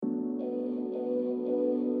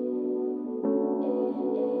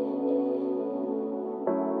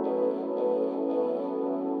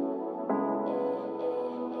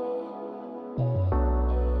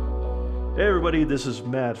everybody. This is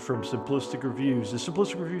Matt from Simplistic Reviews, the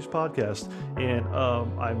Simplistic Reviews podcast, and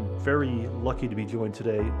I'm very lucky to be joined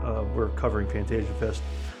today. We're covering Fantasia Fest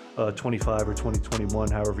 25 or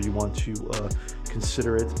 2021, however you want to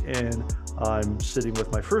consider it, and I'm sitting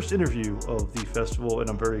with my first interview of the festival, and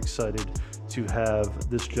I'm very excited to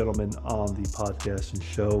have this gentleman on the podcast and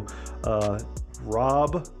show.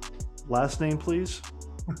 Rob, last name, please.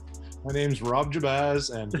 My name's Rob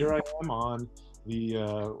Jabaz, and here I am on the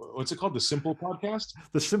what's it called? The Simple Podcast?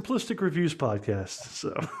 The Simplistic Reviews podcast.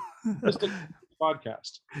 So Simplistic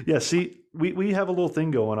Podcast. Yeah, see, we have a little thing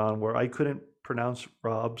going on where I couldn't pronounce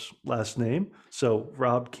Rob's last name, so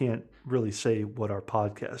Rob can't really say what our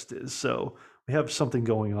podcast is. So we have something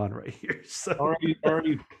going on right here. So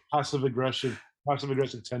Already passive aggressive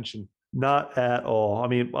tension. Not at all. I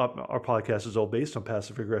mean, our podcast is all based on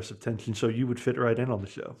passive aggressive tension, so you would fit right in on the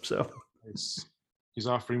show. So He's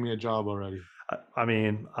offering me a job already. I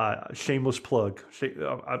mean, shameless plug.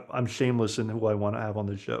 I'm shameless in who I want to have on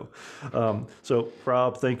the show. So,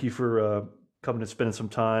 Rob, thank you for coming and spending some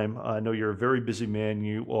time. I know you're a very busy man.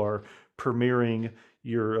 You are premiering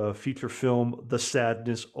your feature film, The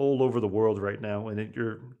Sadness, all over the world right now, and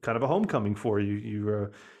you're kind of a homecoming for you.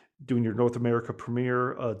 You're doing your North America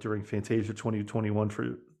premiere during Fantasia 2021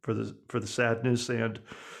 for the Sadness, and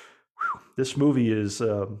this movie is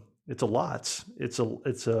it's a lot. It's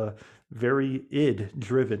a very id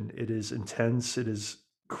driven. It is intense. It is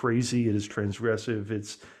crazy. It is transgressive.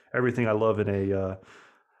 It's everything I love in a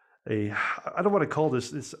I don't want to call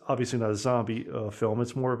this. It's obviously not a zombie film.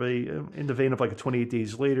 It's more of in the vein of like a 28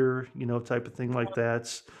 Days Later, type of thing like that.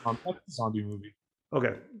 That's a zombie movie.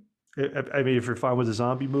 Okay. I mean, if you're fine with a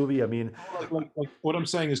zombie movie, I mean, like what I'm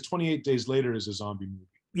saying is 28 Days Later is a zombie movie.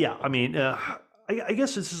 Yeah, I mean, I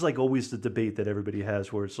guess this is like always the debate that everybody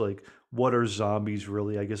has, where it's like, what are zombies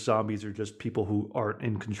really? I guess zombies are just people who aren't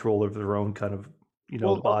in control of their own kind of,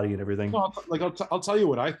 body and everything. No, I'll tell you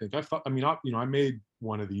what I think. I made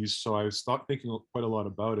one of these, so I was thinking quite a lot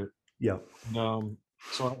about it. Yeah. And,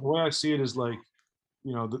 so the way I see it is like,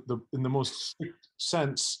 the in the most strict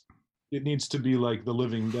sense, it needs to be like The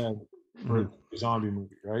Living Dead for a zombie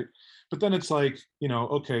movie, right? But then it's like,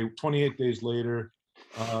 okay, 28 Days Later,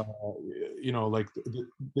 like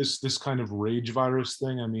this kind of rage virus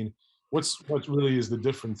thing. I mean, what really is the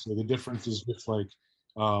difference here? The difference is just like,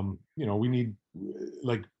 we need,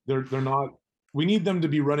 like, they're not. We need them to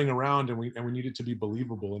be running around, and we need it to be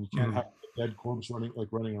believable. And you can't have a dead corpse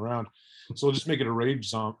running around. So we'll just make it a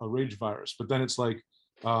rage virus. But then it's like,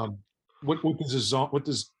 what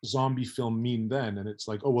does zombie film mean then? And it's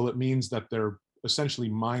like, oh well, it means that they're essentially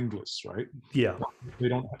mindless, right? Yeah. They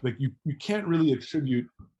don't, like, you can't really attribute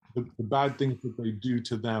the bad things that they do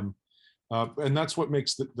to them, and that's what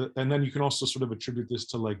makes and then you can also sort of attribute this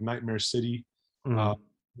to like Nightmare City,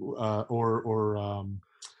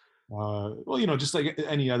 just like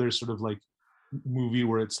any other sort of like movie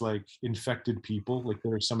where it's like infected people. Like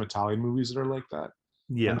there are some Italian movies that are like that.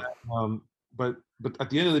 Yeah. But at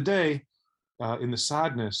the end of the day, in The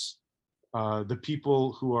Sadness, the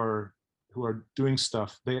people who are doing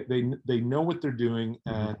stuff, they know what they're doing,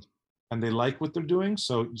 and they like what they're doing.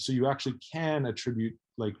 So you actually can attribute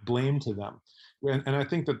like blame to them, and I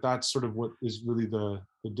think that that's sort of what is really the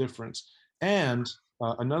difference. And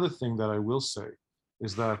another thing that I will say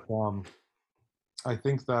is that I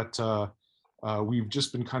think that we've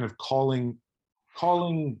just been kind of calling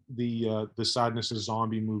the Sadness a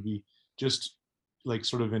zombie movie, just like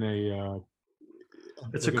sort of in a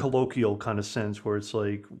it's like a colloquial kind of sense where it's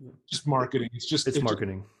like just marketing. It's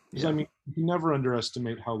marketing. Yeah. I mean, you can never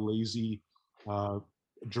underestimate how lazy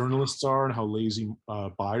journalists are and how lazy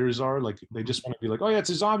buyers are. Like they just want to be like, oh yeah, it's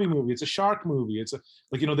a zombie movie, it's a shark movie, it's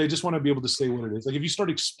they just want to be able to say what it is. Like if you start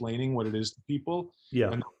explaining what it is to people,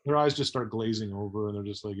 and their eyes just start glazing over, and they're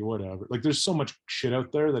just like, whatever. Like there's so much shit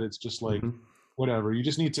out there that it's just like, whatever. You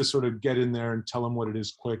just need to sort of get in there and tell them what it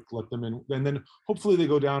is quick, let them in, and then hopefully they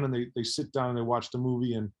go down and they sit down and they watch the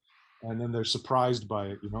movie, and then they're surprised by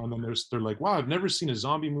it, and then they're like, wow, I've never seen a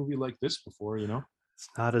zombie movie like this before. It's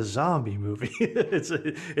not a zombie movie. it's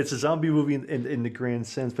a zombie movie in the grand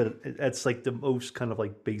sense, but that's like the most kind of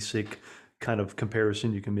like basic kind of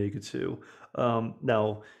comparison you can make it to.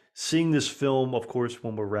 Now, seeing this film, of course,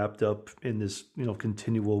 when we're wrapped up in this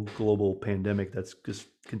continual global pandemic that's just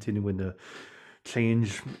continuing to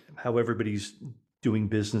change how everybody's doing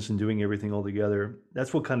business and doing everything all together,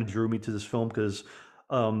 that's what kind of drew me to this film. Because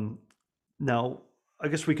now I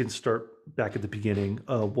guess we can start back at the beginning.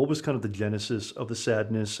 What was kind of the genesis of The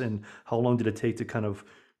Sadness, and how long did it take to kind of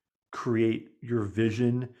create your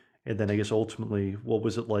vision? And then I guess ultimately, what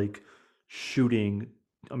was it like shooting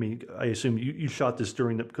I mean, I assume you shot this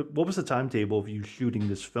during the. What was the timetable of you shooting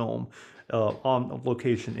this film on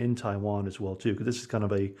location in Taiwan as well too? Because this is kind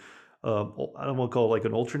of a I don't want to call it like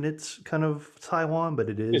an alternate kind of Taiwan, but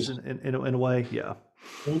it is Yes, in a way. Yeah,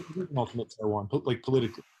 an alternate Taiwan, like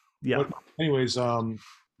politically. yeah. But anyways,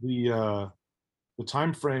 the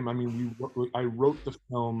time frame. I mean, I wrote the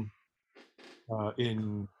film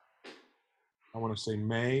in, I want to say,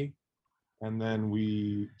 May, and then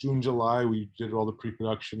we June, July, we did all the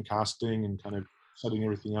pre-production casting and kind of setting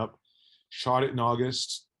everything up. Shot it in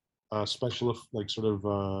August. Like sort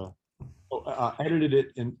of edited it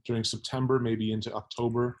in during September, maybe into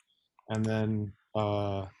October, and then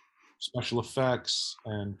special effects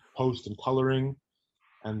and post and coloring,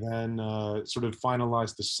 and then sort of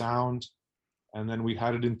finalized the sound, and then we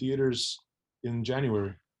had it in theaters in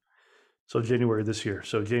January. So January this year,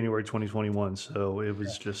 so January 2021. So it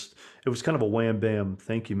was kind of a wham bam,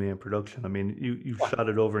 thank you man production. I mean, you shot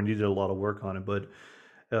it over and you did a lot of work on it, but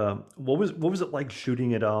what was it like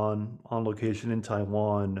shooting it on location in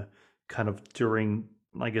Taiwan, kind of during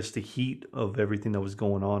I guess the heat of everything that was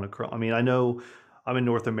going on across? I mean, I know I'm in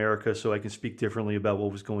North America, so I can speak differently about what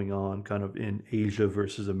was going on kind of in Asia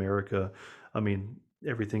versus America. I mean,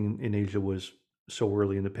 everything in Asia was so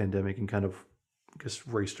early in the pandemic and kind of I guess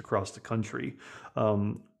raced across the country.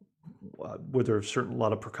 Um, were there a certain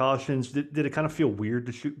lot of precautions? Did it kind of feel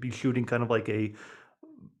weird to be shooting kind of like a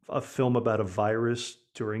film about a virus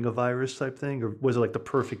during a virus type thing, or was it like the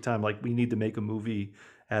perfect time? Like we need to make a movie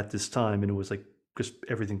at this time, and it was like just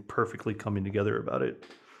everything perfectly coming together about it.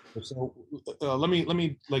 So let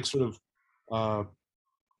me like sort of uh,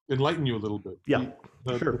 enlighten you a little bit. Yeah,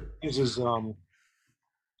 The sure. thing is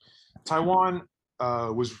Taiwan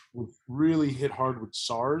was really hit hard with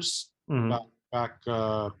SARS back Hmm. back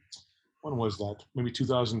when was that? Maybe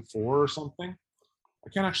 2004 or something. I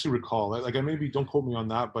can't actually recall. Like I maybe don't quote me on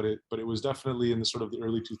that, but it was definitely in the sort of the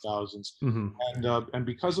early 2000s, Hmm. and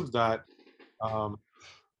because of that, um,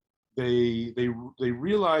 they they they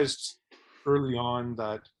realized early on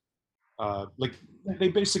that like they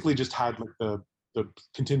basically just had like the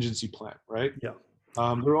contingency plan, right? Yeah.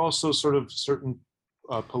 There are also sort of certain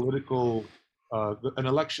political. An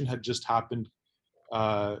election had just happened,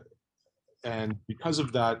 uh, and because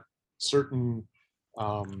of that, certain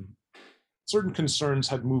um, certain concerns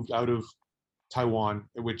had moved out of Taiwan,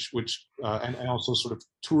 which and also sort of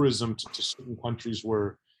tourism to certain countries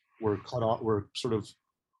were cut off, were sort of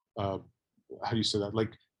uh, how do you say that?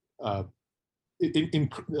 Like uh,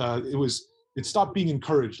 it was it stopped being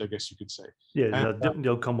encouraged, I guess you could say. Yeah, And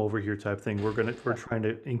they'll come over here type thing. We're trying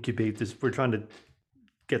to incubate this. We're trying to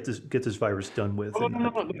get this virus done with, oh, and no, no,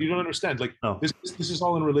 not. no, no, you don't understand. Like Oh, this is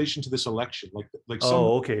all in relation to this election. Like some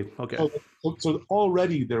oh, okay, okay. so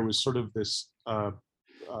already there was sort of this uh,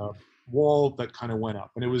 wall that kind of went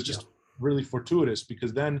up, and it was Yeah. just really fortuitous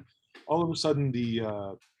because then all of a sudden the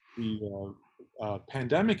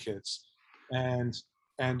pandemic hits, and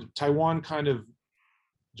and Taiwan kind of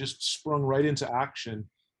just sprung right into action,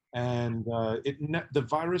 and the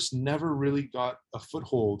virus never really got a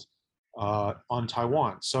foothold on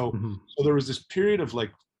Taiwan. Hmm. So there was this period of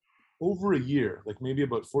like over a year, like maybe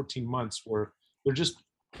about 14 months, where they're just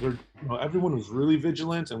they're everyone was really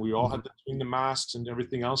vigilant, and we all Hmm. had to bring the masks and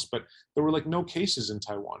everything else, but there were like no cases in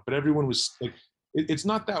Taiwan. But everyone was like, it's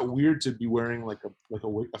not that weird to be wearing like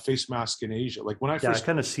a face mask in Asia. Like when I Yeah, I first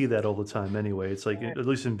kind of see that all the time anyway. It's like, at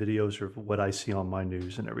least in videos or what I see on my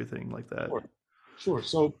news and everything like that. sure,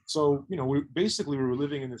 sure. So we basically we were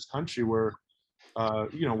living in this country where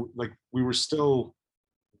like we were still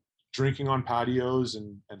drinking on patios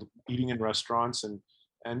and eating in restaurants and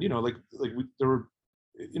there were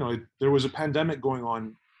there was a pandemic going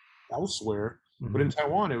on elsewhere, but in Hmm.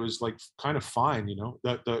 Taiwan it was like kind of fine.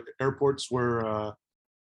 That the airports were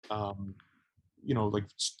um,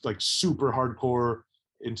 like super hardcore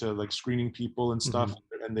into like screening people and stuff,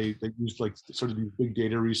 Hmm. and they used like sort of these big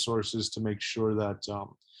data resources to make sure that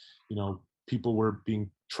people were being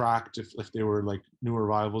tracked if they were like new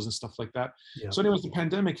arrivals and stuff like that. Yeah. So anyways, the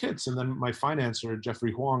pandemic hits, and then my financer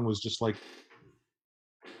Jeffrey Huang was just like,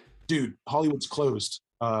 dude, Hollywood's closed,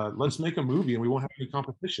 let's make a movie and we won't have any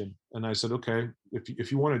competition. And I said, okay,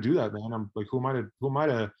 if you want to do that, man. I'm like, who am I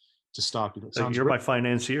to stop you? It Like, sounds you're great. my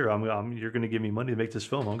financier. You're going to give me money to make this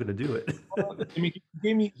film. I'm going to do it. I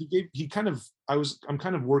mean, he kind of, I'm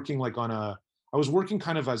kind of working like I was working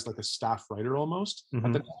kind of as like a staff writer almost at the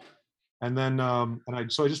Hmm. time. And then,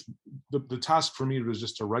 so I just, the task for me was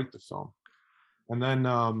just to write the film. And then,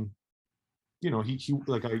 he like,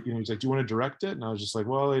 he's like, do you want to direct it? And I was just like,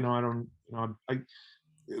 well, I don't,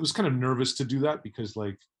 it was kind of nervous to do that because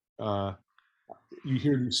like, uh, you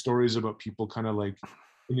hear these stories about people kind of like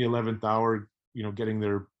in the 11th hour, getting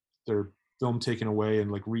their film taken away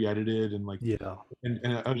and like re-edited and like Yeah. and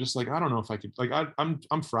I was just like, I don't know if I could, like,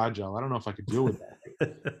 I'm fragile. I don't know if I could deal with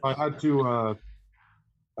that. I had to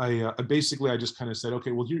I basically, I just kind of said,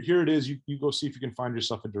 okay, well, here it is. You go see if you can find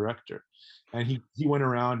yourself a director. And he went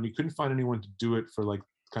around and he couldn't find anyone to do it for like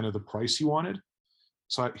kind of the price he wanted.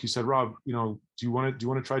 So he said, Rob, do you want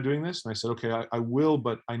to try doing this? And I said, okay, I will,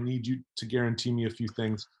 but I need you to guarantee me a few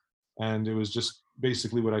things. And it was just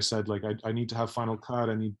basically what I said. Like, I need to have final cut.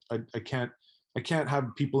 I can't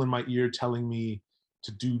have people in my ear telling me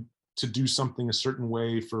to do something a certain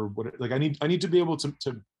way for what, like, I need to be able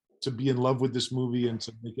to be in love with this movie and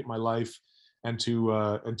to make it my life, and to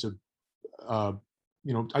uh,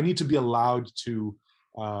 I need to be allowed to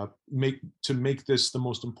make this the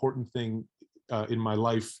most important thing in my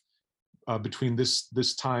life, between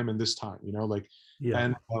this time and this time, like, Yeah.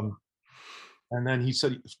 and and then he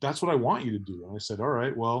said, that's what I want you to do. And I said, all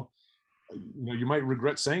right, well, you might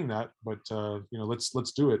regret saying that, but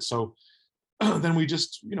let's do it. So then we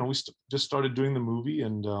just just started doing the movie,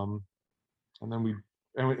 and then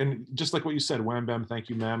and just like what you said, wham bam, thank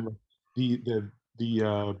you ma'am, like,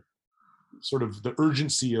 the sort of the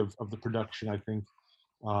urgency of the production, I think,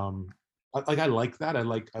 I like that. I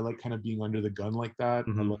like kind of being under the gun like that.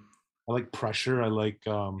 Hmm. I like pressure. I like,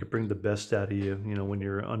 You bring the best out of you, when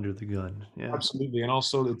you're under the gun. Yeah. absolutely. And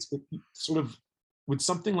also it sort of, with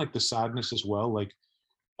something like the sadness as well,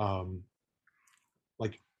 um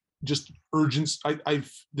like just urgency.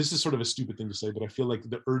 I've This is sort of a stupid thing to say, but I feel like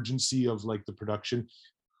the urgency of like the production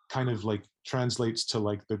kind of like translates to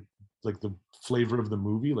like the flavor of the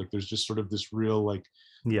movie. Like, there's just sort of this real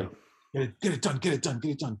Yeah. like, get it done, get it done,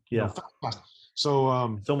 get it done, Yeah. fast, fast.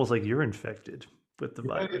 So It's almost like you're infected with the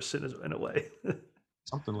yeah, virus in a way.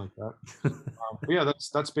 something like that. But yeah,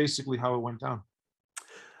 that's basically how it went down.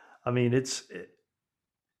 I mean,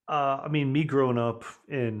 I mean, me growing up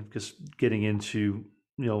and just getting into,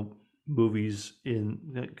 movies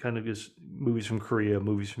in kind of just movies from Korea,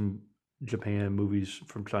 movies from Japan, movies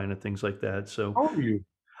from China, things like that. So How old are you?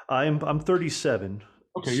 I'm 37.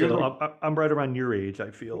 Okay, you're So like, I'm right around your age.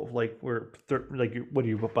 I feel like like what are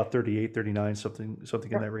you, about 38, 39, something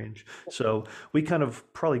in yeah, that range. So we kind of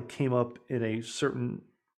probably came up in a certain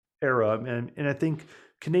era, and I think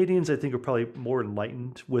Canadians, I think, are probably more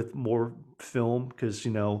enlightened with more film because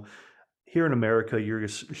here in America, you're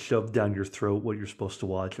just shoved down your throat what you're supposed to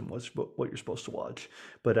watch and what you're supposed to watch.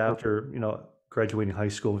 But after graduating high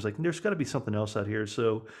school, I was like, there's got to be something else out here.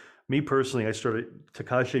 So me personally, I started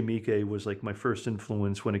Takashi Miike was like my first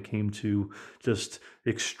influence when it came to just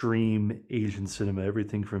extreme Asian cinema.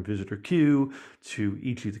 Everything from Visitor Q to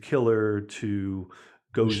Ichi the Killer to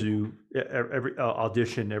Gozu, every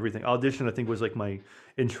Audition, everything. Audition, I think, was like my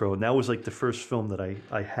intro, and that was like the first film that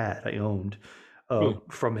I owned really?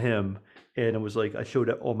 from him. And it was like I showed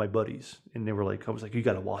all my buddies, and they were like, I was like, you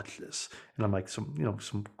got to watch this. And I'm like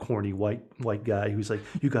some corny white guy who's like,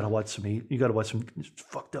 you got to watch some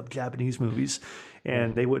fucked up Japanese movies. Yeah.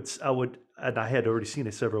 And and I had already seen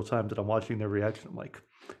it several times, and I'm watching their reaction. I'm like,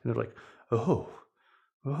 and they're like, oh.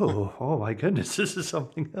 Oh my goodness, this is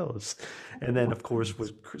something else. And then, of course,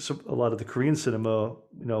 with a lot of the Korean cinema,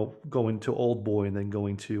 going to Old Boy and then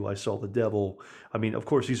going to I Saw the Devil. I mean, of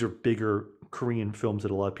course, these are bigger Korean films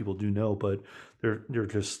that a lot of people do know, but they're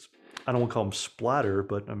just, I don't want to call them splatter,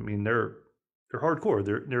 but I mean they're hardcore.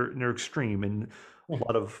 They're extreme, and Yeah. a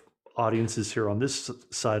lot of audiences here on this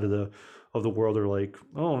side of the world are like,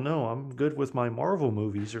 oh no, I'm good with my Marvel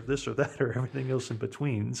movies or this or that or everything else in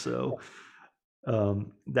between. So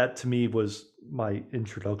that to me was my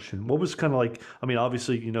introduction. What was kind of like, I mean,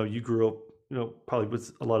 obviously, you grew up, probably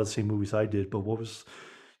with a lot of the same movies I did, but what was,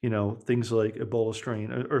 things like Ebola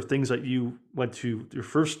Strain or things that you went to your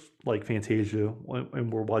first like Fantasia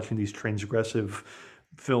and we're watching these transgressive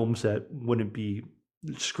films that wouldn't be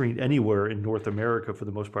screened anywhere in North America for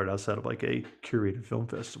the most part outside of like a curated film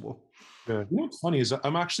festival. Yeah. What's funny is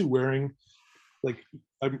I'm actually wearing, like,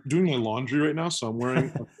 I'm doing my laundry right now, so I'm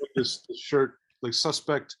wearing this shirt, like,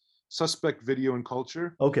 suspect video and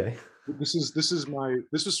culture. Okay. This is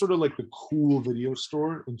sort of like the cool video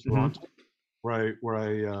store in Hmm. Toronto,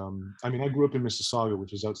 I mean, I grew up in Mississauga,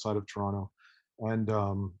 which is outside of Toronto, and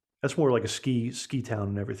That's more like a ski town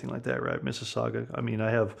and everything like that, right? Mississauga. I mean,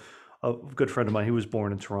 I have a good friend of mine. He was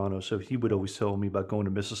born in Toronto, so he would always tell me about going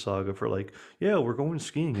to Mississauga for like, yeah, we're going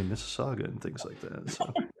skiing in Mississauga and things like that.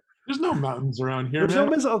 So there's no mountains around here, there's no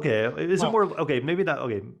man. Miss. Okay, is it Well, more okay? Maybe not.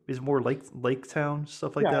 Okay, is it more lake town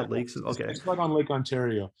stuff like yeah, that? Lakes. it's, Okay, it's like on Lake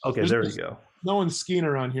Ontario. okay, There's there you go. no one's skiing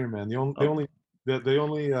around here, man. Oh, They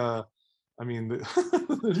only I mean,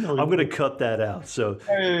 there's no. I'm gonna cut that out. So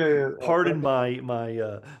Yeah, yeah, yeah, yeah. pardon my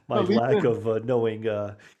No, leave it lack in. of knowing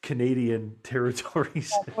Canadian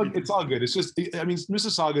territories. It's all good. It's just, I mean,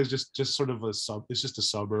 Mississauga is just sort of a sub. It's just a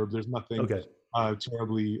suburb. There's nothing Okay,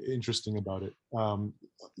 terribly interesting about it.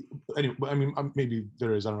 Anyway, I mean, maybe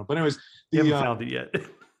there is. I don't know. But anyways, you the haven't found it yet.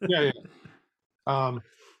 yeah, yeah. Um,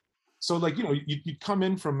 so like you'd come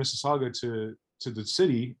in from Mississauga to the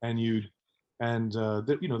city, and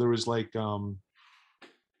there was like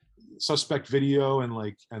Suspect Video and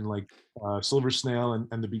Silver Snail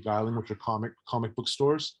and the Beguiling, which are comic book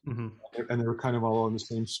stores, Mhm. and they were kind of all on the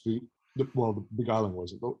same street. Well, the Beguiling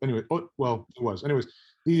wasn't. But anyway, well, it was. Anyways,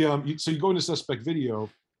 so you go into Suspect Video,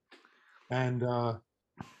 and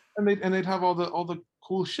they'd have all the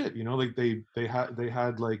cool shit. Like they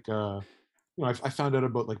had like I found out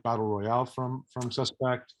about like Battle Royale from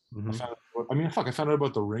Suspect. I Mhm. found I mean, fuck, I found out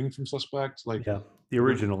about The Ring from Suspect. Like, Yeah, the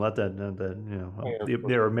original, not that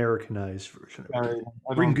their Americanized version of it.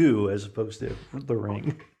 I don't, Ringu as opposed to the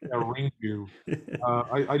Ring. yeah, Ring View.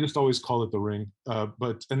 I just always call it The Ring.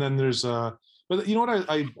 But and then there's but you know what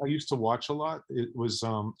I used to watch a lot? It was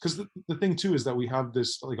because the thing too is that we have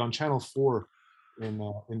this like on Channel 4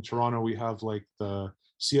 in Toronto, we have like the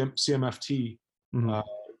CMFT Mhm. uh,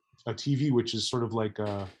 a TV, which is sort of like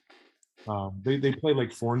they play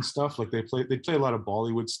like foreign stuff. Like they play a lot of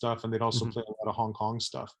Bollywood stuff, and they'd also Mhm. play a lot of Hong Kong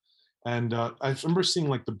stuff. And I remember seeing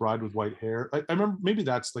like The Bride with White Hair. I remember maybe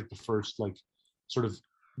that's like the first like sort of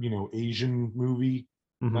Asian movie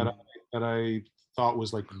that I Mhm. that I thought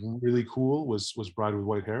was like really cool was Bride with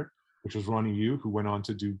White Hair, which was Ronnie Yu, who went on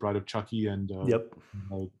to do Bride of Chucky and Yep.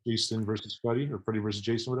 Jason versus Freddy, or Freddy versus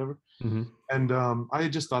Jason, whatever. Mhm. And I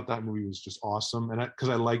just thought that movie was just awesome, and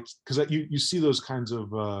because you see those kinds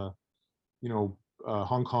of you know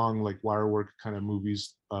Hong Kong like wire work kind of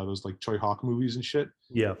movies, those like Choi Hawk movies and shit.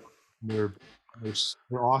 Yeah. They're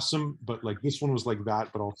they're awesome, but like this one was like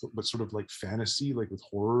that, but sort of like fantasy, like with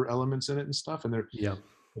horror elements in it and stuff. Yeah.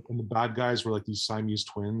 And the bad guys were like these Siamese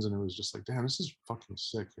twins, and it was just like, damn, this is fucking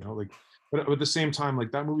sick, like. But at the same time, like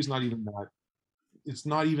that movie's not even that. It's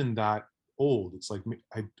not even that old. It's like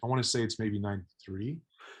I want to say it's maybe 93,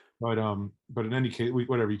 but in any case,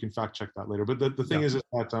 whatever, you can fact check that later. But the thing Yeah. is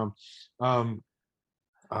that um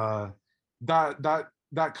uh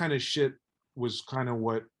that kind of shit was kind of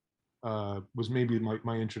what was maybe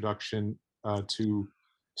my introduction to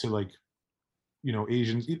like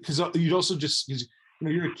Asians, because you'd also just because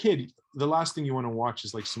you're a kid, the last thing you want to watch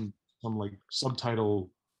is like some like subtitle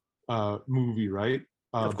movie, right?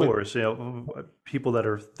 Of But course, people that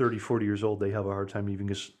are 30, 40 years old, they have a hard time even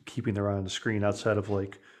just keeping their eye on the screen outside of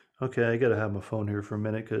like, okay, I got to have my phone here for a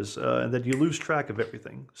minute because, and then you lose track of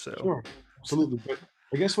everything. So, sure, absolutely. But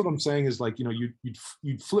I guess what I'm saying is like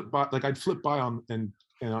you'd flip by, like I'd flip by and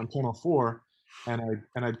on Channel 4, and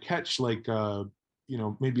I'd catch like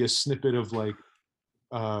maybe a snippet of like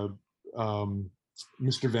uh um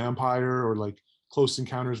Mr. Vampire, or like Close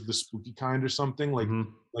Encounters of the Spooky Kind, or something mhm.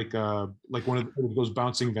 like one of those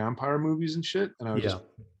bouncing vampire movies and shit. And Yeah,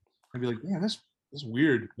 I'd be like, man, that's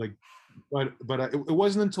weird. Like, but it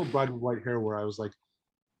wasn't until Bride with White Hair where I was like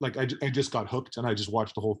I just got hooked, and I just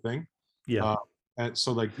watched the whole thing. yeah, Uh, and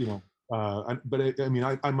so like but I mean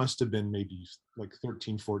I must have been maybe like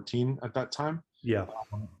 13, 14 at that time. yeah,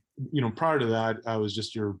 Prior to that, I was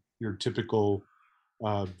just your typical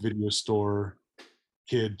video store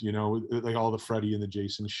kid, like all the Freddy and the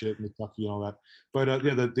Jason shit and the Tucky and all that. But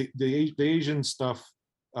yeah, the Asian stuff.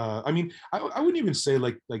 I mean, I wouldn't even say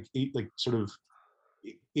like sort of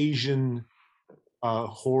Asian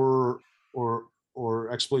horror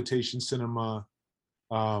or exploitation cinema.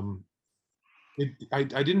 Um, I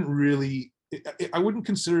didn't really. I wouldn't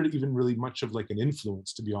consider it even really much of like an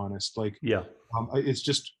influence, to be honest. Like, yeah, it's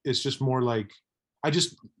just more like I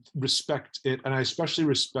just respect it, and I especially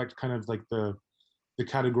respect kind of like the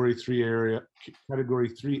category 3 era,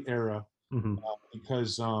 hmm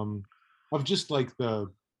because of just like the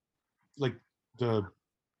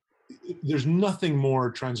there's nothing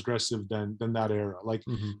more transgressive than that era, like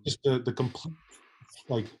hmm just the complete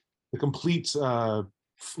like the complete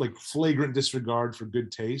like flagrant disregard for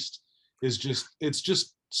good taste is just it's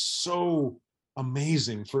just so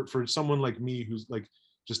amazing for someone like me who's like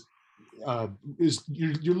just uh is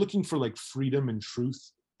you're looking for like freedom and truth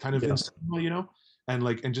kind of in yeah, cinema,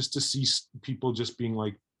 and just to see people just being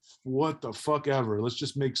like, what the fuck ever, let's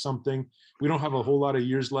just make something. We don't have a whole lot of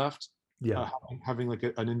years left, yeah, having like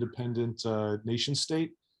an independent nation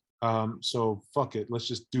state, so fuck it, let's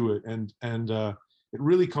just do it. And it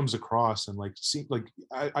really comes across. And like see like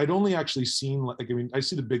I'd only actually seen I mean I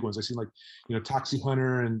see the big ones. I seen like Taxi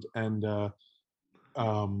Hunter and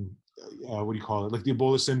um what do you call it, like the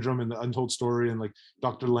Ebola syndrome and the Untold Story and like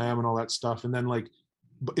Dr. Lamb and all that stuff. And then like,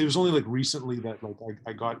 but it was only like recently that like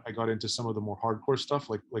I got into some of the more hardcore stuff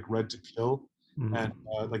like Red to Kill, Mhm.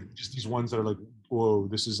 and like just these ones that are like, whoa,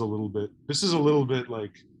 this is a little bit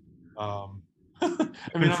like, um,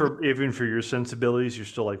 I mean, Even for your sensibilities, you're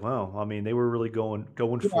still like, wow. I mean, they were really going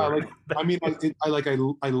yeah, for like I mean, it.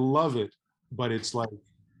 I love it, but it's like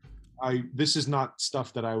I this is not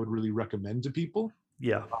stuff that I would really recommend to people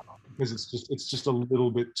Yeah. because it's just a little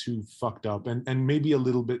bit too fucked up and maybe a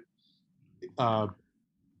little bit uh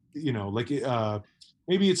like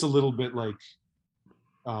maybe it's a little bit like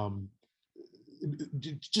um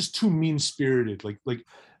just too mean spirited like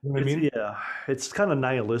you know what I It's mean. yeah, it's kind of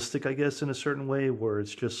nihilistic, I guess, in a certain way, where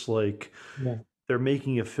it's just like Yeah, they're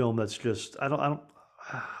making a film that's just I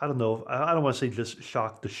don't know. I don't want to say just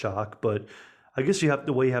shock to shock, but I guess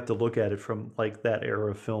the way you have to look at it from like that era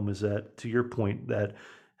of film is that, to your point, that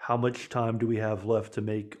how much time do we have left to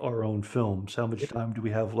make our own films? How much time do we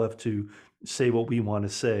have left to say what we want to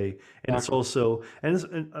say? And it's exactly. also,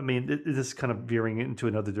 and I mean, it is kind of veering into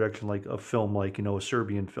another direction, like a film, like, a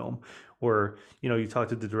Serbian film, where, you talk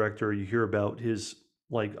to the director, you hear about his,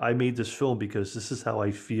 like, I made this film because this is how I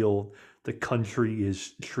feel the country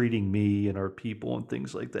is treating me and our people and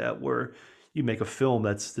things like that, where you make a film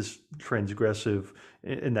that's this transgressive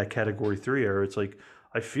in that category 3 era. It's like,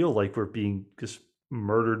 I feel like we're being just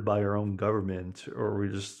murdered by our own government, or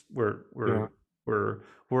Yeah, we're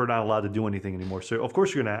we're not allowed to do anything anymore. So of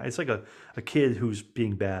course you're gonna, it's like a kid who's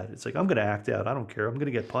being bad. It's like, I'm gonna act out, I don't care, I'm gonna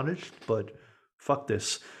get punished, but fuck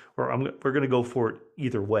this. Or we're gonna go for it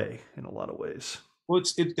either way in a lot of ways. well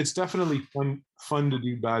it's definitely fun to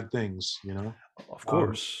do bad things, you know. Of um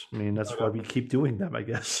course. I mean, that's but, why we keep doing them, I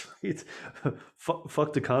guess. Right?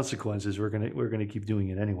 Fuck the consequences. We're gonna keep doing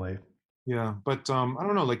it anyway. yeah, but I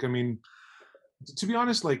don't know, like I mean, to be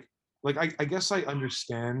honest, like I guess I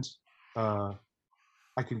understand, uh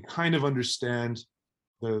I can kind of understand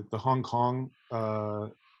the Hong Kong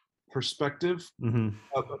perspective, Hmm.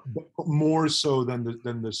 but more so than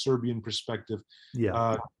the Serbian perspective.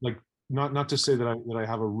 Yeah. Like not to say that I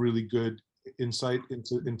have a really good insight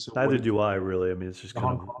into what Neither it's do I really. I mean, it's just the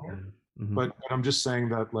kind Hong of, Konger, hmm. but I'm just saying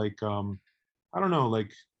that like I don't know,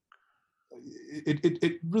 like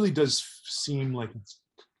it really does seem like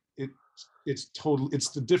it it's total it's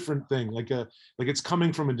the different thing, like it's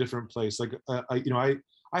coming from a different place, like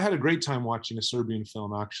I had a great time watching a Serbian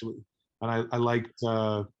film actually, and I liked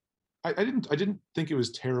I didn't think it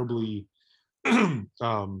was terribly like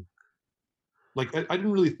I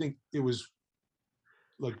didn't really think it was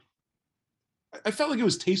like I felt like it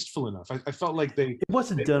was tasteful enough. I felt like It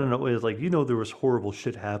wasn't they done in a way that's like, there was horrible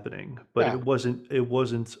shit happening, but yeah, it wasn't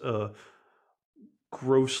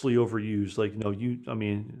grossly overused. Like, I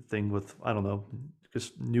mean, thing with, I don't know,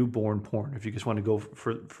 just newborn porn. If you just want to go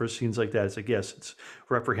for scenes like that, it's like, yes, it's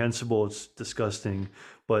reprehensible, it's disgusting,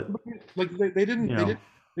 but like you know,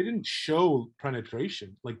 they didn't show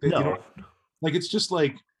penetration, like they, no. like it's just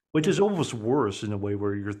like Which is almost worse in a way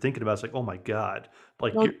where you're thinking about, it's like, oh my God.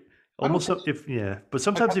 Like, no, you're I don't almost, think if yeah, but I,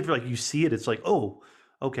 sometimes if you're like, you see it, it's like, oh,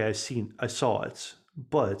 okay, I saw it.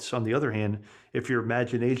 But on the other hand, if your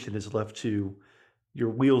imagination is left to your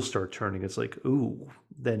wheels start turning, it's like, ooh, mm,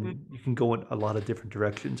 then you can go in a lot of different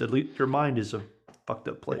directions. At least your mind is a fucked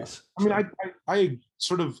up yeah, place. I mean So, I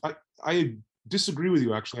sort of I disagree with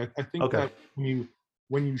you actually. I think okay. that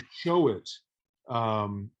when you show it,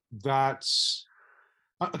 that's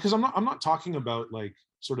because I'm not talking about like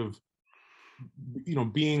sort of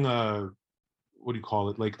being a what do you call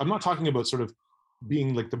it, like I'm not talking about sort of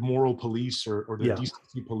being like the moral police or the Yeah.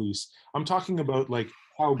 decency police. I'm talking about like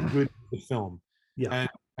how good is the film, Yeah.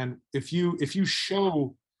 and if you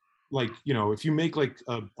show like if you make like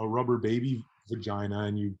a rubber baby vagina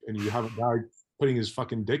and you have a guy putting his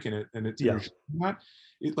fucking dick in it and Yeah. you're showing that,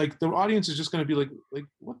 like the audience is just going to be like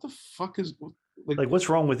what the fuck is like Like, what's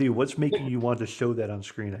wrong with you? What's making you want to show that on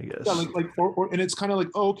screen, I yeah, guess? or and it's kind of like,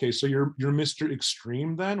 oh, okay, so you're Mr.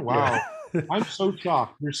 Extreme then? Yeah. Wow, I'm so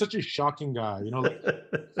shocked. You're such a shocking guy. Like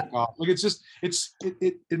fuck off. Like it's just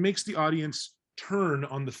it makes the audience turn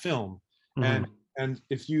on the film, Hmm. and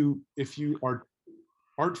if you are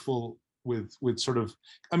artful with sort of,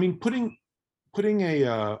 I mean, putting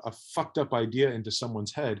a fucked up idea into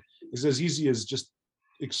someone's head is as easy as just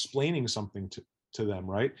explaining something to them,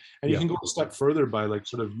 right? And you Yeah. can go a step further by like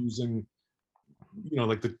sort of using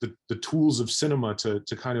like the tools of cinema to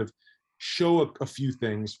kind of show a few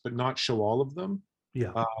things but not show all of them,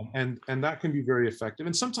 Yeah. and that can be very effective,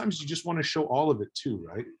 and sometimes you just want to show all of it too,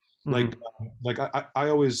 right? like Hmm. like I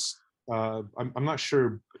always I'm not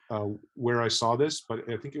sure where I saw this, but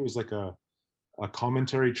I think it was like a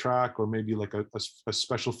commentary track, or maybe like a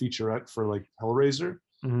special featurette for like Hellraiser.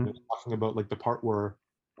 Hmm. Talking about like the part where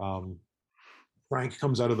Frank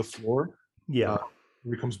comes out of the floor. Yeah. Uh,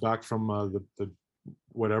 he comes back from the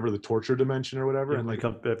whatever, the torture dimension or whatever, Yeah, and when it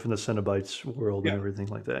like, comes back from the Cenobites world and yeah, everything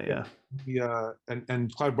like that. yeah. Yeah.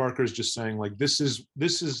 And Clive Barker is just saying like, this is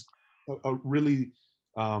a really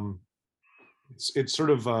it's sort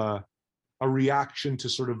of a reaction to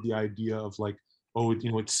sort of the idea of like, oh,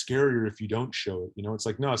 it's scarier if you don't show it. It's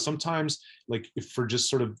like, no, sometimes, like, if for just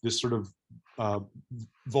sort of this sort of uh,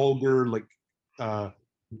 vulgar, like uh,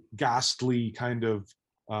 ghastly kind of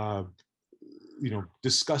uh,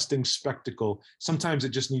 disgusting spectacle, sometimes it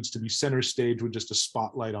just needs to be center stage with just a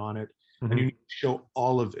spotlight on it, and you Hmm. need to show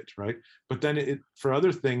all of it, right? But then for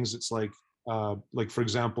other things, it's like for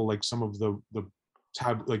example, like some of the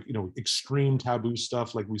like extreme taboo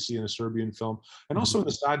stuff like we see in a Serbian film, and Hmm. also in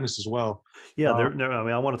the sadness as well. Yeah, uh, I mean,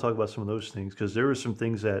 I want to talk about some of those things because there are some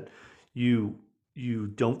things that you you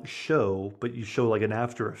don't show, but you show like an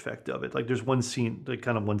after effect of it. Like there's one scene, like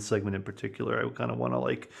kind of one segment in particular, I kind of want to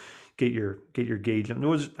like get your gauge on. There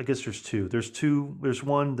was, I guess there's two. There's two. There's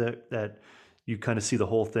one that you kind of see the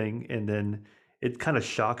whole thing, and then it kind of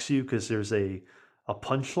shocks you because there's a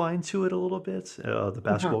punchline to it a little bit, the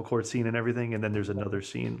basketball court scene and everything, and then there's another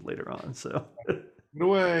scene later on. So in a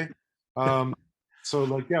way. um so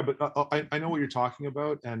like, yeah, but I know what you're talking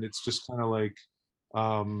about, and it's just kind of like,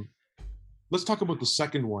 um let's talk about the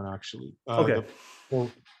second one actually. okay, The well,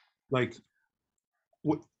 like,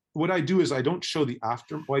 what what I do is I don't show the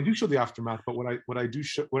after. Well, I do show the aftermath, but what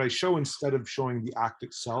I show instead of showing the act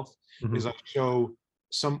itself is hmm, I show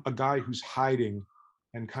a guy who's hiding,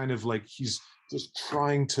 and kind of like he's just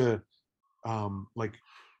trying to, like,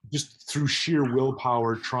 just through sheer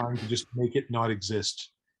willpower, trying to just make it not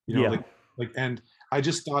exist. yeah. And I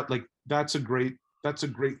just thought like that's a great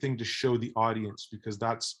thing to show the audience, because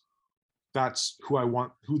that's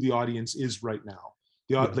who the audience is right now.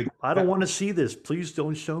 Yeah, Like I don't that, want to see this. Please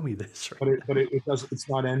don't show me this right but it does, it's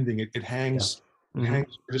not ending. It now. hangs, Yeah. it Hmm.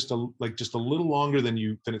 hangs just a little longer than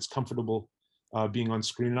it's comfortable being on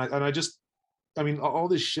screen. I mean, all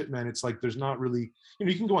this shit, man. It's like there's not really,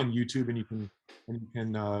 you can go on YouTube and you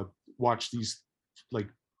can watch these like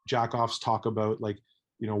jackoffs talk about like,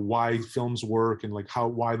 why films work, and like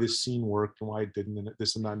why this scene worked and why it didn't, and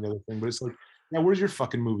this and that and the other thing. But it's like, yeah, where's your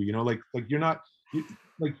fucking movie? Like you're not, you,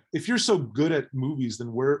 like, if you're so good at movies, then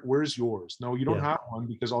where's yours? No, you don't Yeah. have one,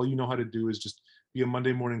 because all you know how to do is just be a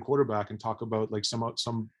Monday morning quarterback and talk about like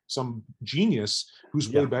some genius who's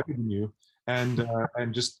way Yeah. better than you, and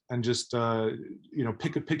just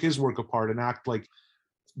pick his work apart and act like,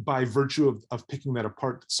 by virtue of picking that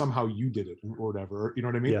apart, somehow you did it or whatever. You know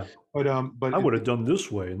what I mean? Yeah. But I would have done this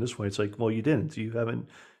way and this way. It's like, well, you didn't. You haven't.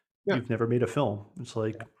 yeah, You've never made a film. It's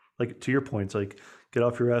like to your point. It's like get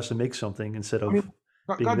off your ass and make something instead I mean,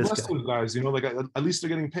 of being God this bless guy. those guys. Like, at least they're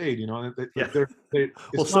getting paid. Yeah. Like they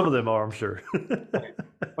Well, it's some not. of them are, I'm sure.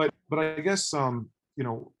 But I guess, what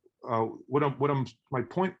I'm my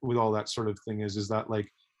point with all that sort of thing is that, like,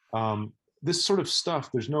 um this sort of stuff,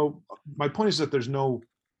 there's no, my point is that there's no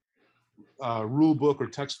rule book or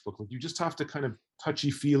textbook. Like, you just have to kind of touchy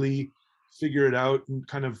feely figure it out, and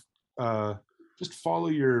kind of uh, just follow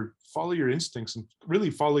your instincts, and really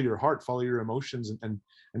follow your heart, follow your emotions,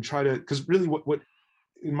 and try to, because really, what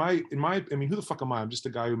in my I mean, who the fuck am I? I'm just a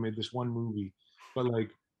guy who made this one movie. But like,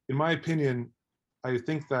 in my opinion, I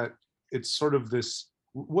think that it's sort of this,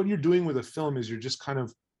 what you're doing with a film is you're just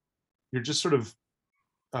sort of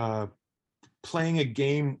uh, playing a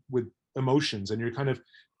game with emotions, and you're kind of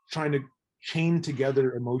trying to chain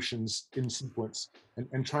together emotions in sequence,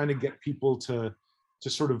 and trying to get people to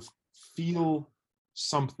sort of feel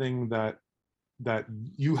something that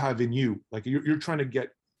you have in you. Like, you're trying to get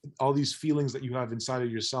all these feelings that you have inside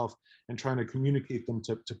of yourself, and trying to communicate them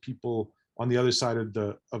to people on the other side of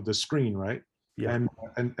the screen, right? Yeah.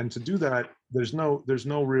 And to do that, there's no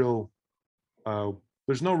real uh,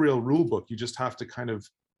 rule book. You just have to kind of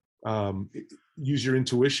um, use your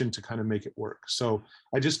intuition to kind of make it work. So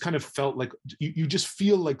I just kind of felt like you just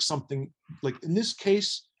feel like something, like, in this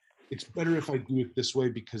case, it's better if I do it this way,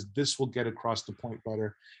 because this will get across the point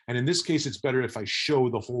better. And in this case, it's better if I show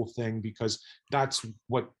the whole thing, because that's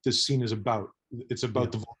what this scene is about. It's Yeah.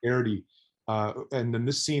 about the vulgarity. And then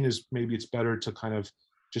this scene is, maybe it's better to kind of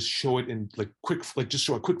just show it in like just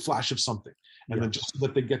show a quick flash of something, and Yeah. then just so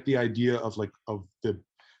that they get the idea of like, of the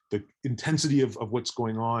intensity of what's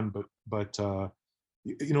going on. But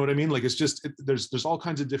you know what I mean? Like, it's just, there's all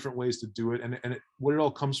kinds of different ways to do it, and what it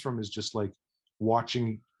all comes from is just like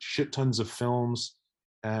watching shit tons of films,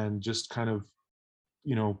 and just kind of,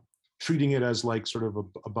 you know treating it as like sort of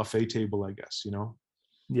a buffet table, I guess, you know?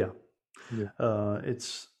 Yeah. Yeah.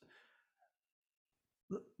 It's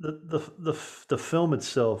the film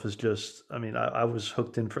itself is just. I mean, I was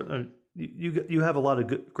hooked in for. You have a lot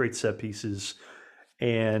of great set pieces,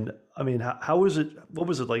 and I mean, how was it? What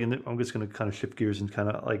was it like? And I'm just going to kind of shift gears and kind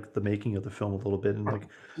of like the making of the film a little bit, and like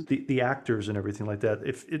the actors and everything like that.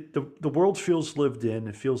 If the world feels lived in,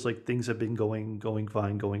 it feels like things have been going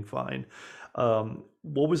fine, going fine.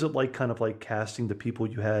 What was it like, kind of like casting the people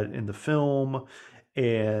you had in the film?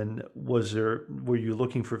 And were you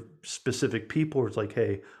looking for specific people, or it's like,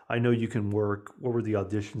 hey, I know you can work? What were the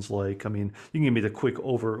auditions like? I mean, you can give me the quick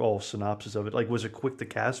overall synopsis of it. Like, was it quick to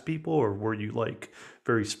cast people, or were you like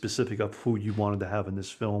very specific of who you wanted to have in this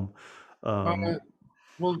film? Uh, Um,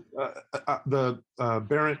 well, the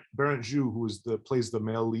Barrett Ju, who is the plays the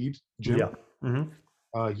male lead, yeah. Jim. Hmm.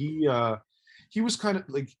 Uh, he uh, he was kind of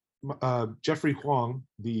like Jeffrey Huang,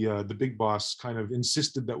 the big boss, kind of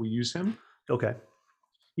insisted that we use him. Okay.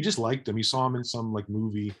 He just liked him. He saw him in some like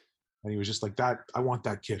movie, and he was just like, "That I want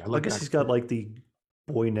that kid. I I like guess that he's got kid." like the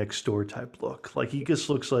boy next door type look. Like he just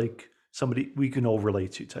looks like somebody we can all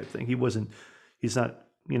relate to type thing. He's not,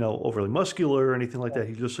 overly muscular or anything like that.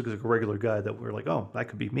 He just looks like a regular guy that we're like, oh, that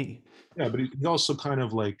could be me. Yeah, but he's also kind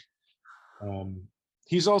of like um,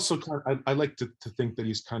 he's also kind. I like to think that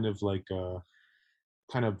he's kind of like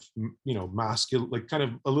kind of masculine, like kind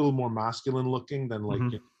of a little more masculine looking than like Hmm.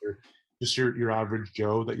 just your average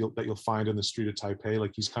Joe that you'll find in the street of Taipei.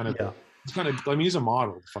 Like Yeah. he's kind of. I mean, he's a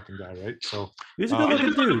model, the fucking guy, right? So, He's a good uh,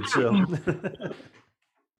 looking dude.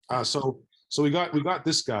 So, so we got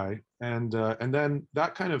this guy, and then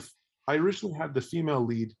that kind of. I originally had the female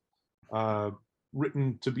lead uh,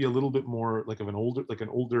 written to be a little bit more like an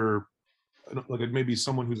older, like maybe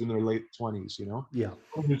someone who's in their late 20s, yeah.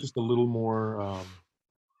 who's just a little more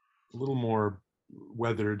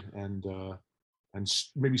weathered and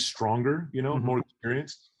maybe stronger, Hmm. more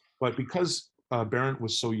experienced. But because Barrett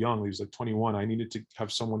was so young, he was like 21. I needed to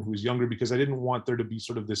have someone who was younger because I didn't want there to be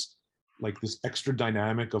sort of this extra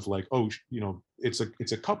dynamic of like, oh, it's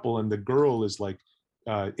a couple and the girl is like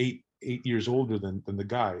 8 years older than the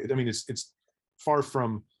guy. I mean, it's far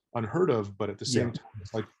from unheard of, but at the Yeah. same time,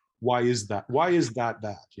 it's like, why is that? Why is that?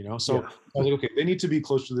 So Yeah. I was like, okay, they need to be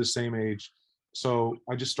close to the same age. So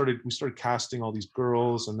we started casting all these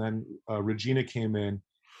girls, and then Regina came in,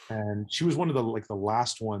 and she was one of the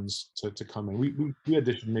last ones to come in. We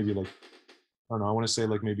auditioned maybe like, I don't know, I want to say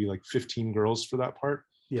like maybe like 15 girls for that part,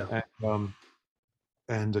 Yeah.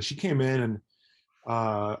 and she came in, and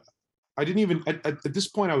uh, I didn't even at this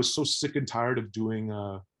point I was so sick and tired of doing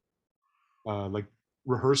like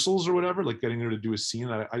rehearsals or whatever, like getting her to do a scene.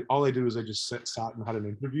 That all I did was I just sat and had an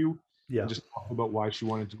interview and Yeah. just talked about why she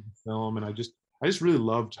wanted to film, and I just really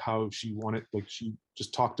loved how she wanted, like she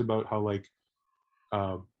just talked about how like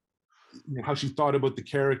uh, how she thought about the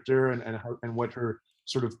character and what her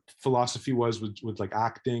sort of philosophy was with like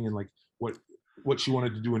acting and like what she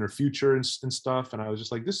wanted to do in her future and stuff. And I was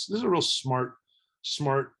just like, this is a real smart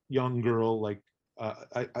young girl. Like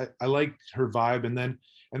I liked her vibe, and then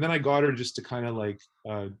I got her just to kind of like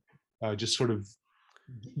just sort of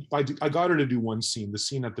I got her to do one scene, the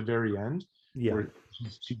scene at the very end Yeah. where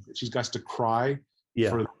she's got to cry Yeah.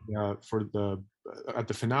 for the at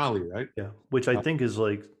the finale, right? Yeah. Which I Uh, think is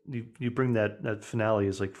like, you bring that finale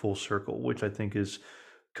is like full circle, which I think is,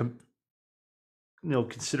 com-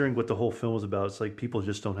 considering what the whole film is about, it's like people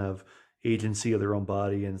just don't have agency of their own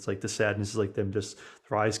body, and it's like the sadness is like them just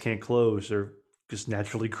their eyes can't close, they're just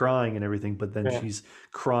naturally crying and everything. But then yeah, she's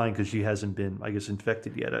crying because she hasn't been, I guess,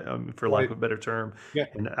 infected yet, for lack right. of a better term. Yeah,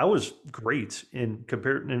 And that was great in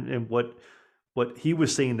compared, and what he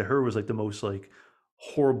was saying to her was like the most like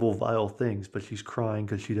horrible, vile things, but she's crying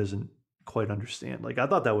because she doesn't quite understand. Like I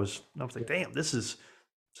thought that was, I was like, damn, this is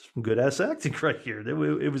some good ass acting right here.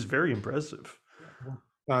 It was very impressive.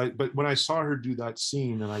 but when I saw her do that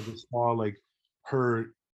scene, and I just saw like her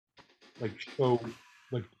like show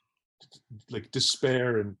like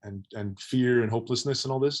despair and fear and hopelessness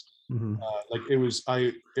and all this, Hmm. like I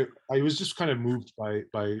was just kind of moved by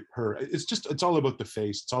her. It's all about the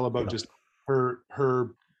face. It's all about Yeah. just her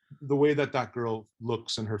the way that girl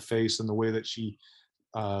looks and her face and the way that she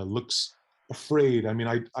looks afraid. I mean,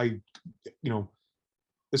 I you know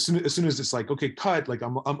as soon as it's like, okay, cut, like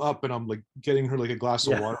I'm up and I'm like getting her like a glass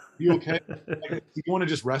of Yeah. water. Are you okay? Like, you want to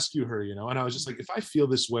just rescue her, and I was just like, if I feel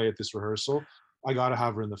this way at this rehearsal, I gotta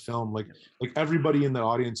have her in the film. Like everybody in the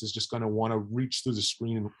audience is just gonna want to reach through the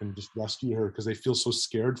screen and just rescue her because they feel so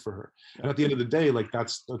scared for her. Yeah. And at the end of the day, like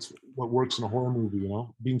that's what works in a horror movie,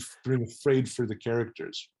 being afraid for the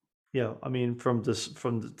characters. Yeah, I mean, from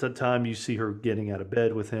the time you see her getting out of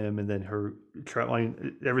bed with him, and then her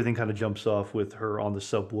traveling, everything kind of jumps off with her on the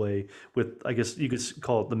subway with, I guess you could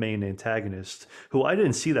call it the main antagonist, who I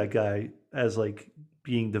didn't see that guy as like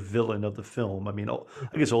being the villain of the film. I mean,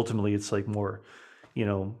 I guess ultimately it's like more,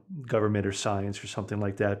 government or science or something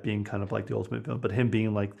like that being kind of like the ultimate villain, but him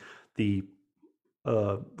being like the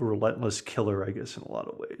relentless killer, I guess, in a lot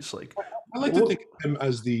of ways. Like, I like to what? think of him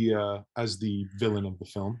as the villain of the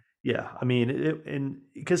film. Yeah, I mean, and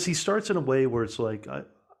because he starts in a way where it's like,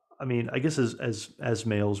 I mean, I guess as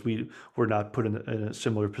males, we're not put in a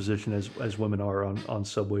similar position as women are on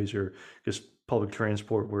subways or just public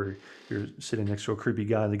transport, where you're sitting next to a creepy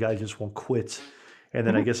guy and the guy just won't quit, and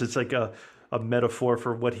then I Mhm. guess it's like a metaphor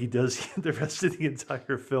for what he does the rest of the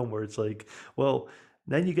entire film, where it's like, well,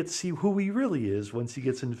 then you get to see who he really is once he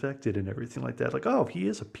gets infected and everything like that. Like, oh, he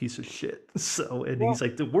is a piece of shit. So, and he's Well,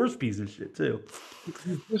 like the worst piece of shit too.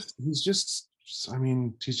 I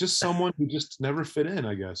mean, he's just someone who just never fit in,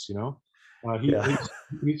 I guess, you know. Yeah.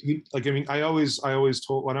 Like, I mean, I always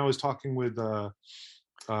told when I was talking with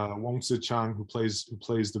Wong Tze Chang, who plays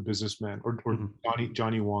the businessman, or Mhm.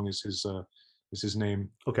 Johnny Wong is his name,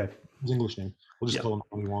 Okay. his English name. We'll just Yeah. call him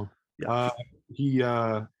Johnny Wong. Yeah. Uh, he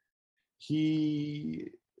he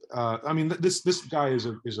I mean, this guy is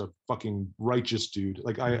a fucking righteous dude.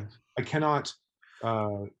 Like, Mhm. I cannot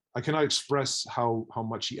uh I cannot express how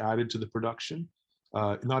much he added to the production,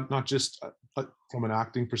 not just from an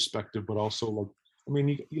acting perspective, but also, like, I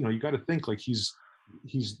mean, you got to think, like, he's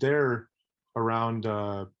there around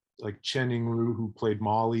like Chen Ru, who played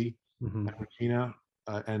Molly, Mhm. and Regina,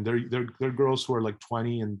 and they're girls who are like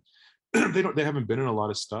 20, and they haven't been in a lot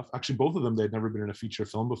of stuff. Actually, both of them, they'd never been in a feature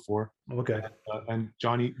film before. Okay. And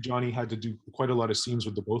Johnny had to do quite a lot of scenes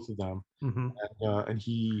with the both of them, Mhm. and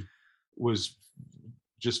he was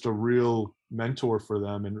just a real mentor for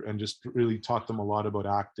them, and just really taught them a lot about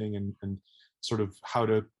acting, and sort of how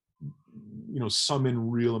to summon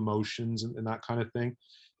real emotions, and that kind of thing.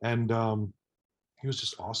 And he was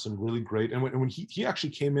just awesome, really great. And when he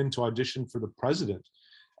actually came in to audition for the president,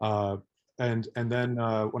 uh, and then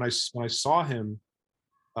when I saw him,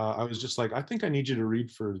 I was just like, I think I need you to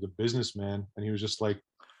read for the businessman. And he was just like,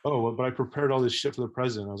 oh, well, but I prepared all this shit for the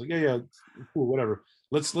president. I was like, yeah, yeah, cool, whatever.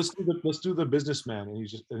 Let's do the businessman.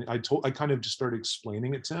 And I kind of just started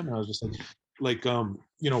explaining it to him. And I was just like,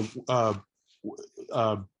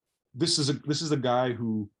 uh, this is a guy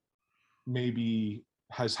who maybe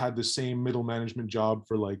has had the same middle management job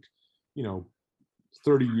for, like, you know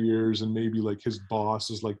 30 years, and maybe, like, his boss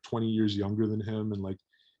is like 20 years younger than him, and, like,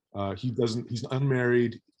 he's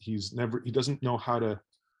unmarried, he doesn't know how to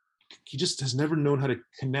he just has never known how to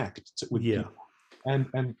connect with Yeah. people,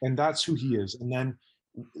 and that's who he is. And then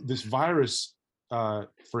this virus,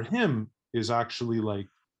 for him, is actually like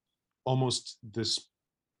almost this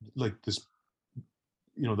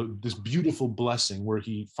this beautiful blessing where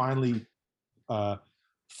he finally uh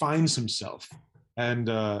finds himself.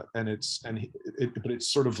 But it's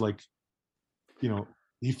sort of like,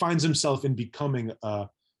 he finds himself in becoming a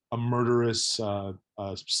murderous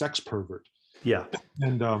sex pervert. Yeah.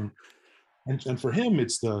 And um and, and for him,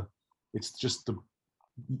 it's just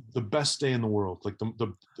the best day in the world, like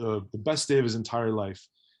the best day of his entire life.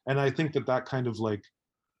 And I think that kind of like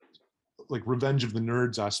revenge of the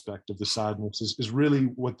nerds aspect of the sadness is really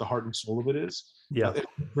what the heart and soul of it is. Yeah.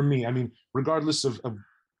 For me, I mean, regardless of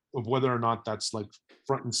whether or not that's like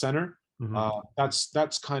front and center, Mhm.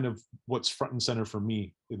 that's kind of what's front and center for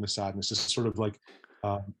me in the sadness. It's sort of like,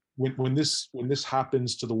 when this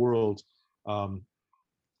happens to the world, um,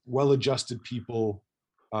 well-adjusted people,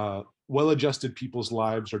 well-adjusted people's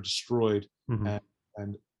lives are destroyed, Mhm.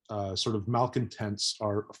 and sort of malcontents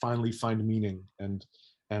are finally find meaning, and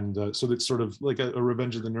so it's sort of like a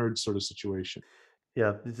Revenge of the Nerds sort of situation.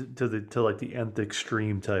 Yeah, to like the nth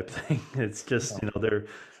extreme type thing. It's just,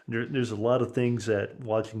 there's a lot of things that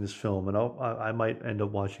watching this film, and I might end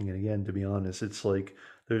up watching it again, to be honest. It's like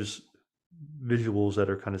there's visuals that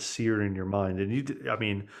are kind of seared in your mind, and I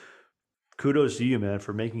mean, kudos to you, man,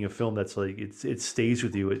 for making a film that's like it stays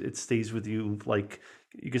with you. It stays with you, like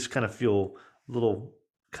you just kind of feel a little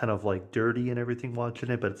kind of like dirty and everything watching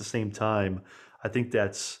it, but at the same time, I think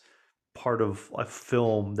that's part of a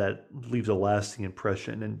film that leaves a lasting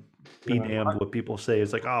impression. And be Yeah. damned what people say.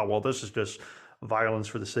 It's like, oh, well, this is just violence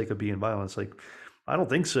for the sake of being violence. Like, I don't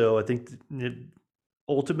think so. I think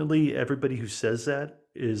ultimately, everybody who says that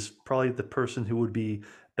is probably the person who would be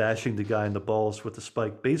bashing the guy in the balls with the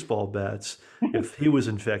spiked baseball bats if he was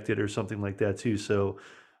infected or something like that too. So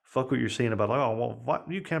fuck what you're saying about like, oh well,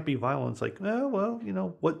 you can't be violent. It's like, oh well,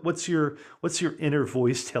 what's your inner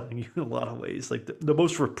voice telling you in a lot of ways. Like the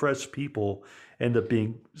most repressed people end up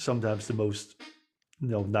being sometimes the most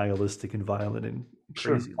nihilistic and violent and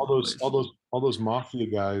Sure. crazy in a All lot of those, all ways. those, all those mafia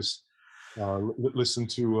guys listen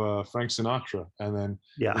to Frank Sinatra, and then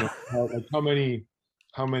Yeah. like how many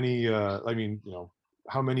I mean,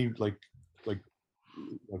 how many like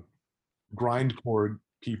grindcore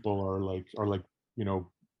people are like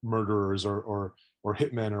murderers or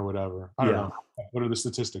hitmen or whatever. I don't Yeah. know. What are the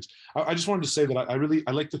statistics? I just wanted to say that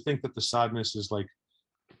I like to think that the sadness is like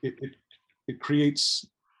it it creates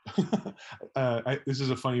this is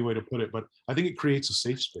a funny way to put it, but I think it creates a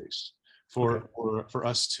safe space Okay. for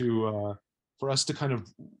us to kind of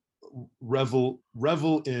revel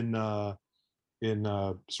in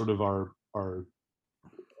sort of our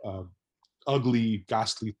uh, ugly,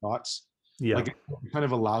 ghastly thoughts. Yeah. Like it kind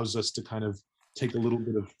of allows us to kind of take a little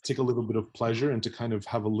bit of pleasure and to kind of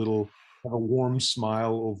have a warm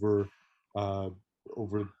smile uh,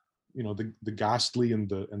 over the ghastly and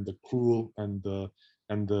the cruel and the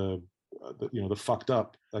fucked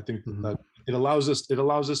up. I think Hmm. that it allows us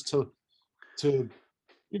to to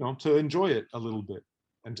enjoy it a little bit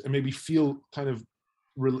and maybe feel kind of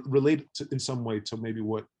relate to, in some way, to maybe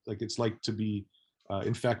what like it's like to be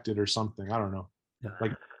infected or something. I don't know. Yeah.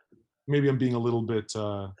 Like maybe I'm being a little bit too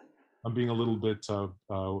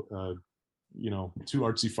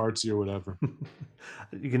artsy fartsy or whatever.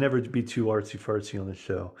 You can never be too artsy fartsy on the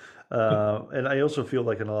show. And I also feel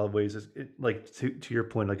like in a lot of ways, like to your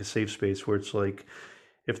point, like a safe space where it's like,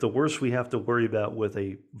 if the worst we have to worry about with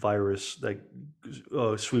a virus that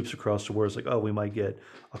sweeps across the world is like, oh, we might get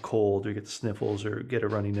a cold or get the sniffles or get a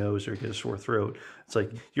runny nose or get a sore throat. It's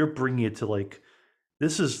like you're bringing it to like,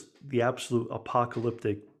 this is the absolute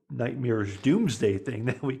apocalyptic nightmarish doomsday thing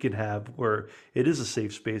that we can have where it is a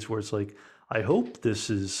safe space where it's like, I hope this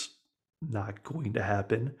is not going to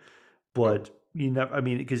happen. Yeah. But you know, I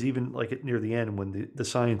mean, because even like near the end, when the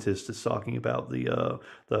scientist is talking about the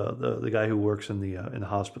guy who works in the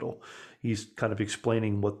hospital, he's kind of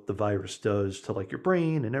explaining what the virus does to like your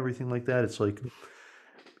brain and everything like that. It's like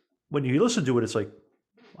when you listen to it, it's like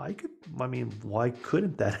I mean, why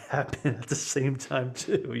couldn't that happen at the same time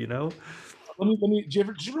too? You know? Did you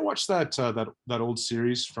ever watch that old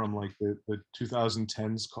series from like the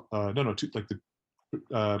 2010s? No, no, like the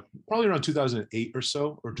probably around 2008 or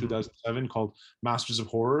so, or Mhm. 2007, called Masters of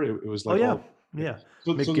Horror. It was Oh like yeah, all yeah.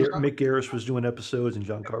 so there's Mick Garris was doing episodes, and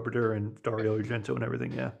John Carpenter and Dario Argento and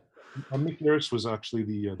everything. Yeah, Mick Garris was actually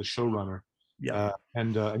the showrunner, yeah.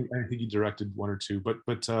 and I think he directed one or two. But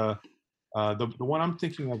the one I'm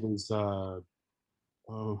thinking of is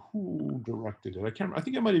who directed it? I can't. I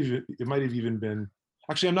think it might have even been.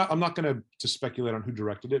 Actually, I'm not going to speculate on who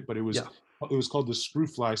directed it, but Yeah. it was called the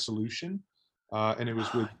Screwfly Solution, and it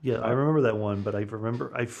was with Yeah, I uh, remember that one, but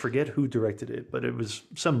I forget who directed it, but it was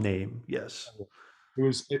some name. Yes. it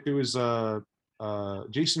was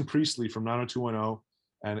Jason Priestley from 90210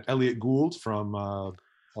 and Elliot Gould from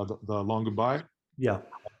the Long Goodbye, Yeah.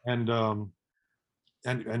 and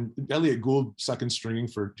Elliot Gould second stringing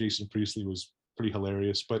for Jason Priestley was pretty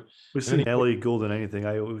hilarious. But We've in any seen Elliot Gould in anything.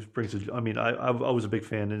 I always brings. I mean, I was a big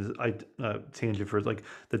fan, and tangent for like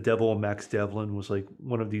the Devil and Max Devlin was like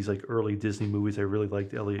one of these like early Disney movies. I really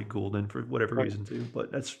liked Elliot Gould in for whatever Right, reason too,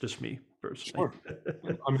 but that's just me personally.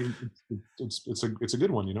 sure. I mean, it's a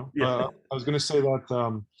good one, you know. Yeah. I was going to say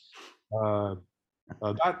that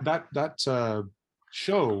uh, that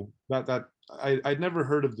show that I'd never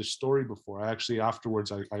heard of the story before. I actually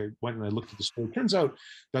afterwards I went and I looked at the story. It turns out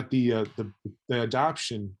that the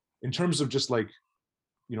adaptation, in terms of just like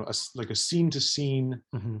like a scene to scene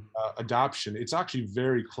Hmm. adaptation, it's actually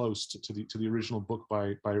very close to the original book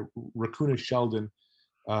by Racuna Sheldon.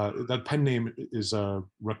 That pen name is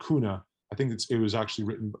Racuna. I think it was actually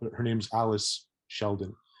written. Her name's Alice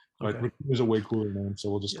Sheldon, but Okay. Racuna's a way cooler name, so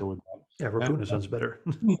we'll just Yeah. go with that. Yeah. And Raccoon sounds better.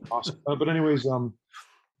 awesome. But anyways,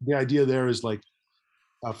 the idea there is like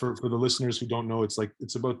for the listeners who don't know, it's like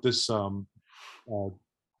it's about this. Uh,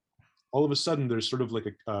 all of a sudden, there's sort of like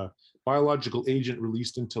a biological agent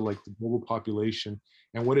released into like the global population,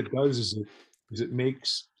 and what it does is it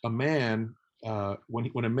makes a man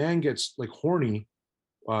when a man gets like horny,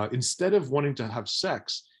 instead of wanting to have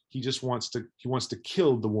sex, he wants to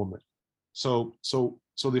kill the woman. So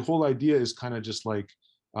the whole idea is kind of just like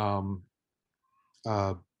um,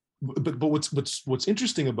 uh, but what's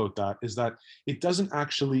interesting about that is that it doesn't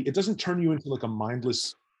turn you into like a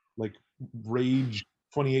mindless like rage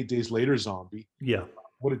 28 days later zombie. Yeah.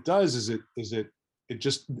 What it does is it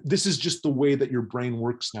this is just the way that your brain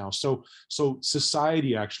works now. So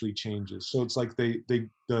society actually changes. So it's like the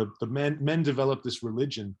men develop this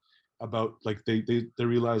religion about, like, they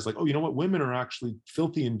realize, like, oh, you know what, women are actually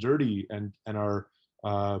filthy and dirty, and are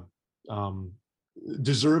uh um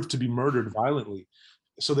deserve to be murdered violently.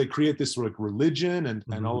 So they create this like religion, and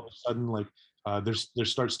Hmm. all of a sudden, like, there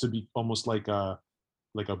starts to be almost like a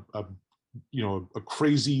a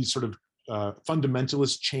crazy sort of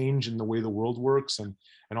fundamentalist change in the way the world works, and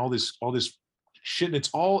all this shit. And it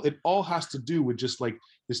all has to do with just like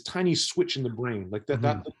this tiny switch in the brain, like that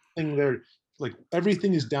Hmm. thing there. Like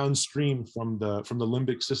everything is downstream from the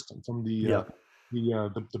limbic system, from Yeah.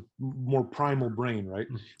 the more primal brain, right?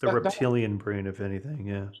 The That reptilian brain, if anything.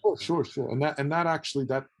 Yeah. sure. And that actually,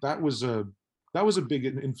 that was a big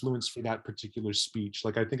influence for that particular speech.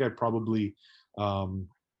 Like, um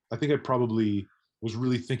I think I probably was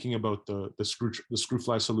really thinking about the screw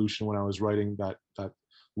fly solution when I was writing that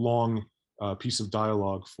long piece of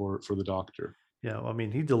dialogue for the doctor. Yeah, I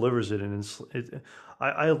mean, he delivers it, and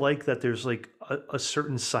I like that there's like a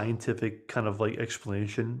certain scientific kind of like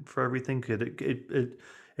explanation for everything.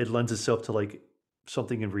 It lends itself to like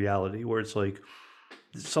something in reality where it's like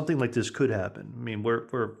something like this could happen. I mean,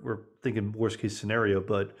 we're thinking worst case scenario,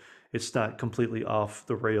 but it's not completely off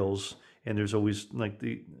the rails. And there's always like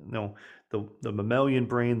the mammalian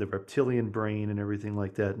brain, the reptilian brain, and everything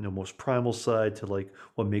like that, and the most primal side to like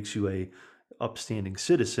what makes you a upstanding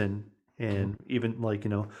citizen. Mhm. And even like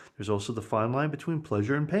there's also the fine line between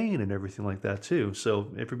pleasure and pain and everything like that too.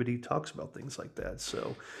 So everybody talks about things like that.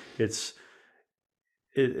 So it's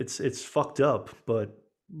it's fucked up, but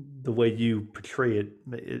the way you portray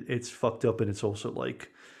it's fucked up, and it's also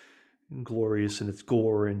like glorious, and it's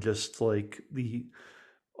gore and just like the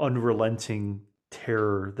unrelenting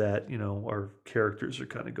terror that our characters are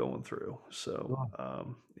kind of going through. So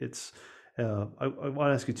Sure, it's I want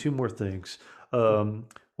to ask you two more things. sure.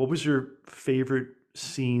 What was your favorite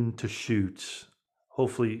scene to shoot?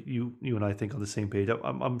 Hopefully you and I think on the same page.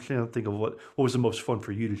 I'm trying to think of what was the most fun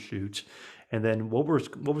for you to shoot, and then what was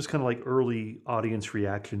kind of like early audience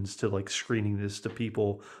reactions to like screening this to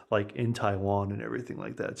people like in Taiwan and everything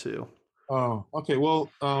like that too. Oh, okay.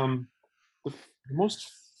 Well, the most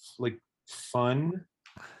like fun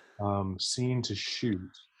scene to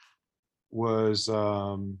shoot was,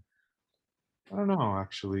 I don't know,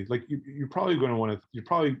 actually. Like, you're probably going to want to. You're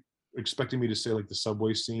probably expecting me to say like the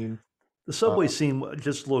subway scene. The Uh, subway scene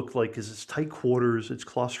just looked like 'cause it's tight quarters, it's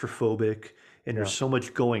claustrophobic, and there's yeah. so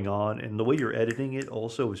much going on, and the way you're editing it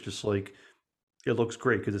also is just like it looks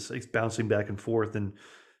great because it's bouncing back and forth and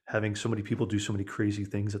having so many people do so many crazy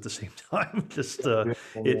things at the same time. Just Yeah,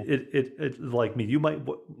 yeah, it, yeah. like me, you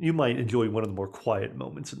might enjoy one of the more quiet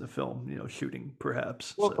moments in the film, shooting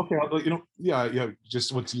perhaps. Well, So okay. Yeah, yeah.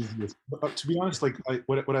 Just what's easiest. But, to be honest, like,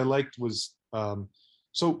 what I liked was,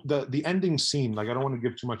 so the ending scene. Like, I don't want to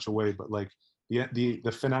give too much away, but like the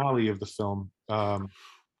finale of the film,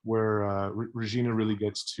 where Regina really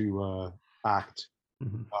gets to act.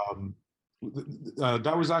 mhm, Um,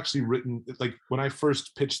 that was actually written, like, when I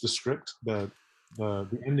first pitched the script. The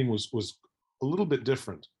ending was a little bit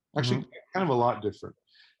different, actually, mhm, kind of a lot different,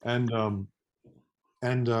 and um,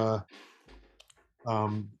 and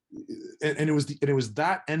it was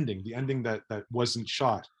that ending, the ending that wasn't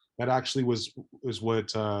shot, that actually was what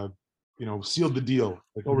sealed the deal.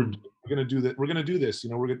 Like, oh, we're mhm. gonna do that. We're gonna do this.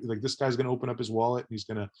 We're gonna, like, this guy's gonna open up his wallet, and he's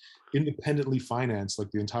gonna independently finance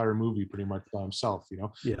like the entire movie pretty much by himself. Yeah,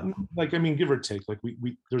 Like, I mean, give or take. Like,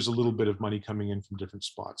 we there's a little bit of money coming in from different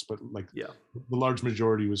spots, but like yeah, the large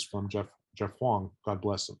majority was from Jeff Huang, God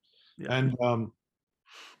bless him. yeah. And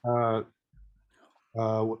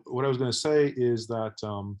uh, what I was going to say is that,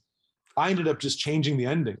 I ended up just changing the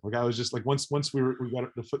ending. Like, I was just like, once we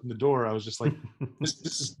got the foot in the door, I was just like, this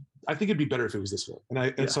is. I think it'd be better if it was this way.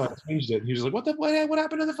 And Yeah. so I changed it. And he was like, what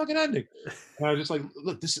happened to the fucking ending? And I was just like,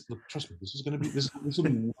 look, trust me, this will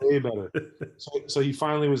be way better. So he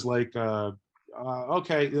finally was like,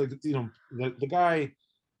 okay, like, the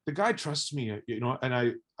guy trusts me, and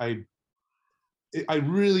I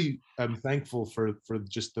really am thankful for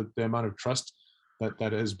just the amount of trust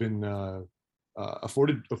that has been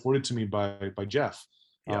afforded to me by Jeff.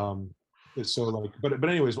 Yeah. Um, so, like, but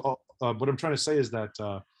anyways, what I'm trying to say is that,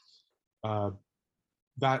 uh,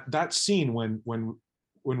 that scene when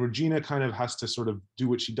Regina kind of has to sort of do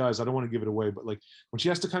what she does. I don't want to give it away, but like, when she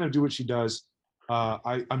has to kind of do what she does,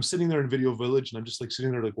 I'm sitting there in Video Village, and I'm just like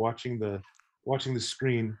sitting there, like, watching the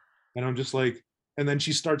screen, and I'm just like, and then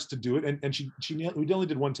she starts to do it, and we only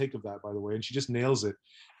did one take of that, by the way, and she just nails it.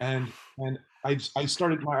 And I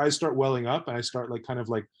started, my eyes start welling up, and I start, like, kind of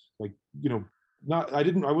like, you know not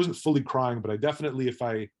I wasn't fully crying, but I definitely, if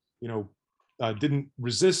I, you know, didn't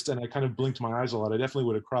resist and I kind of blinked my eyes a lot, I definitely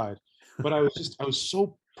would have cried. But I was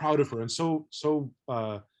so proud of her, and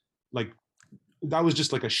like that was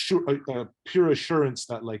just like a pure assurance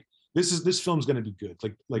that like this film's going to be good.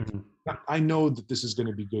 Mhm. I know that this is going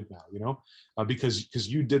to be good now, you know, because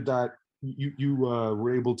you did that. You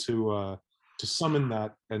were able to summon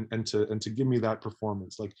that and to give me that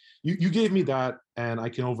performance. Like you gave me that, and I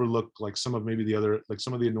can overlook like some of maybe the other, like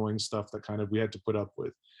some of the annoying stuff that kind of we had to put up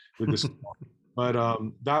with this. But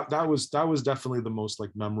that was definitely the most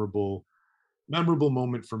like memorable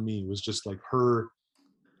moment for me, was just like her,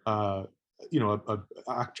 uh you know,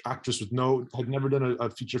 actress with no had never done a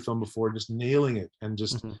feature film before, just nailing it, and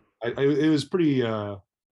just Mhm. it was pretty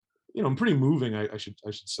you know, pretty moving, I should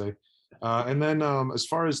say. And then as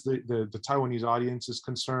far as the Taiwanese audience is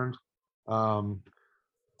concerned, um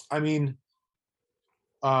I mean,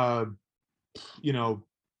 uh you know,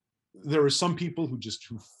 there were some people who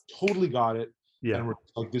totally got it Yeah. and were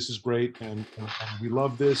like, this is great, and we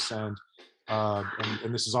love this, and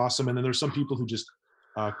this is awesome. And then there's some people who just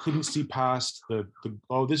couldn't see past the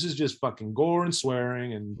oh, this is just fucking gore and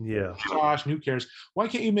swearing and Yeah. gosh, who cares? Why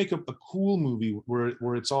can't you make a cool movie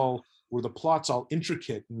where it's all, where the plot's all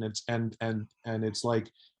intricate, and it's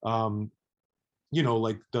like, um you know,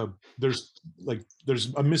 like there's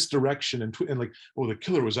a misdirection, and like, oh, the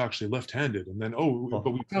killer was actually left-handed, and then, oh, but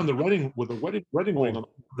Well, we found the wedding with a wedding ring on. oh,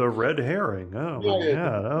 the red herring. Oh Yeah, my yeah.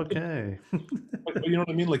 God. Okay. But you know what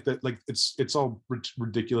I mean? Like that, like it's all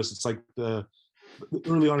ridiculous. It's like the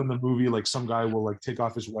early on in the movie, like some guy will like take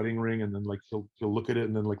off his wedding ring, and then like he'll look at it,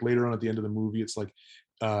 and then like later on at the end of the movie, it's like,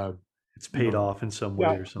 uh, It's you paid know, off in some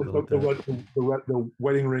yeah, way or something like that. the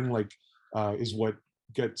wedding ring like is what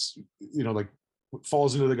gets, you know, like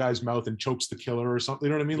falls into the guy's mouth and chokes the killer or something.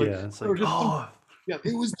 You know what I mean? Like, Yeah. It's or like, just some, oh, yeah,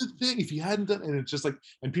 it was the thing. If you hadn't done, and it's just like,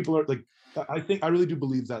 and people are like, I think I really do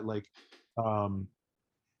believe that like, um,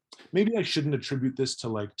 maybe I shouldn't attribute this to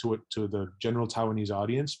like to the general Taiwanese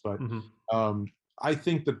audience, but mhm. um, I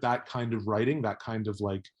think that that kind of writing, that kind of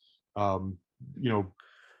like, um, you know,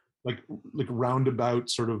 like roundabout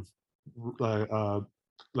sort of uh, uh,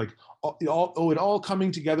 like it all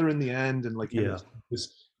coming together in the end, and like, and Yeah.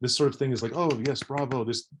 it's this sort of thing is like, oh yes, bravo,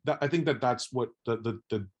 this that, I think that that's what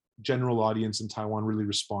the general audience in Taiwan really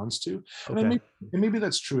responds to. And Okay. and maybe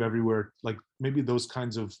that's true everywhere, like maybe those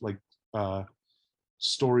kinds of like uh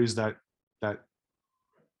stories that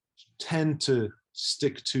tend to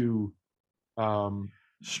stick to, um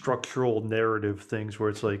Structural narrative things where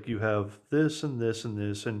it's like you have this and this and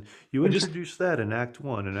this, and you just introduce that in Act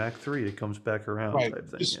One and Act Three, it comes back around right, type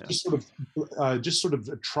thing. Yeah. just sort of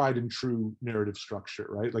a tried and true narrative structure,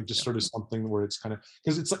 right? Like just Yeah. sort of something where it's kind of,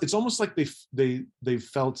 because it's almost like they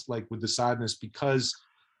felt like with the sadness, because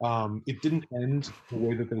it didn't end the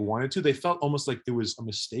way that they wanted to. They felt almost like it was a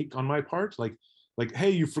mistake on my part, like,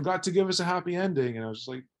 hey, you forgot to give us a happy ending, and I was just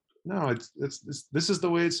like, no, this is the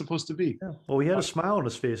way it's supposed to be. Yeah. Well, he had a smile on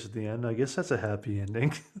his face at the end. I guess that's a happy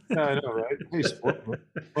ending. Yeah, I know, right? Hey, spoiler.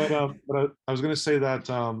 But I was gonna say that,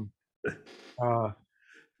 uh,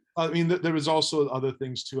 I mean, there was also other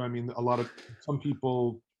things too. I mean, a lot of some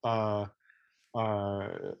people, uh,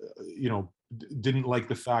 you know, didn't like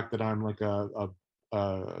the fact that I'm like a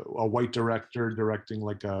white director directing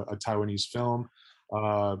like a Taiwanese film.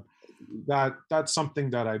 Uh, that's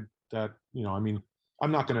something that you know, I mean,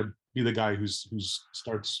 I'm not gonna be the guy who's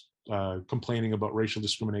starts complaining about racial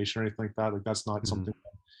discrimination or anything like that. Like that's not Mhm. something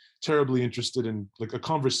I'm terribly interested in. Like a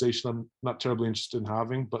conversation I'm not terribly interested in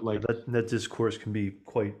having. But Yeah, like, that discourse can be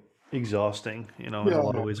quite exhausting, in a yeah,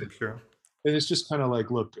 lot of ways, I'm sure. and it's just kind of like,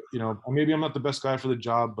 look, you know, maybe I'm not the best guy for the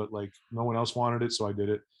job, but like no one else wanted it, so I did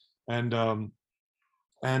it. And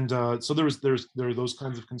so there were those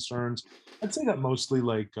kinds of concerns. I'd say that mostly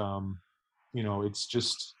like, you know, it's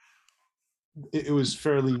just it was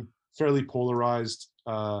fairly polarized.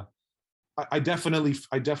 I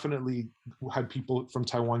definitely had people from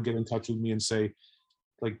Taiwan get in touch with me and say,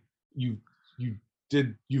 like, you you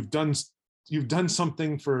you've done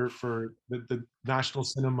something for the national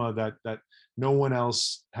cinema that no one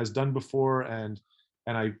else has done before, and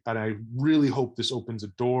I really hope this opens a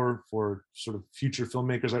door for sort of future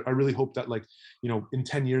filmmakers. I really hope that, like, you know, in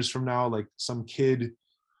 10 years from now, like some kid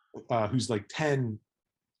who's like 10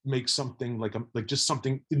 makes something like like just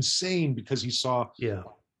something insane because he saw Yeah.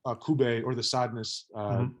 Kube or The Sadness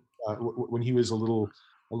Mhm. when he was a little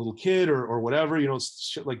kid, or whatever, you know,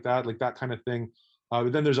 shit like that kind of thing.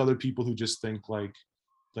 But then there's other people who just think like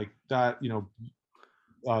that, you know,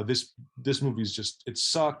 this movie is just, it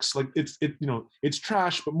sucks. Like it's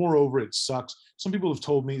trash, but moreover, it sucks. Some people have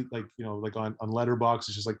told me, like, like on Letterboxd,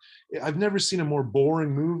 it's just like, I've never seen a more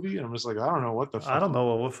boring movie. And I'm just like, I don't know what the I fuck. don't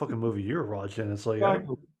know what fucking movie you're watching. It's like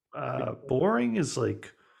Exactly. boring is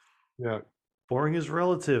like Yeah. boring is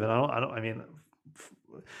relative, and I mean,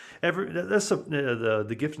 that's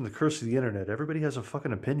the gift and the curse of the internet. Everybody has a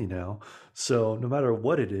fucking opinion now, so no matter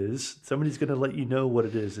what it is, somebody's gonna let you know what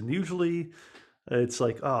it is, and usually it's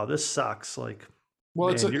like, oh, this sucks. Like,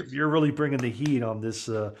 Well, man, you're really bringing the heat on this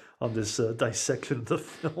dissection of the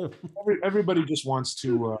film. everybody just wants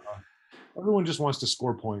to. Everyone just wants to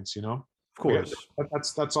score points, Of Like course.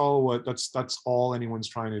 that's all that's all anyone's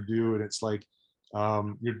trying to do, and it's like,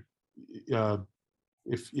 you're uh,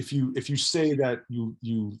 if you say that you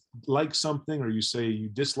like something or you say you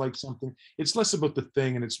dislike something, it's less about the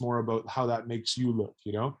thing and it's more about how that makes you look.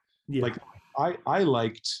 Yeah. Like I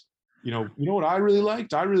liked, what I really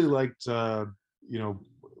liked. I really liked,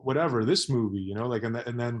 whatever this movie, like, and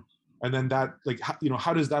then that, like,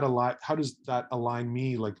 how does that align? How does that align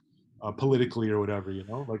me, like, politically or whatever,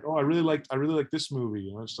 like, oh, I really like this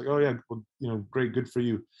movie, it's like, oh yeah, well, great, good for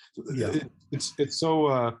you. Yeah. It's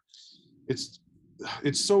so it's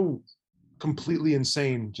it's so completely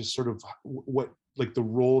insane, just sort of what, like, the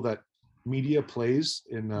role that media plays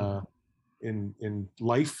Mhm. in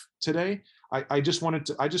life today. I just wanted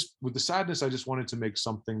to, with the sadness, I just wanted to make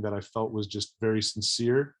something that I felt was just very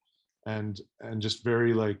sincere, and just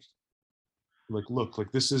very, like, look,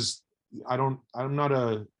 like, this is, I'm not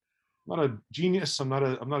a genius. I'm not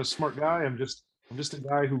a smart guy. I'm just a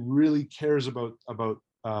guy who really cares about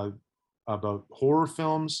horror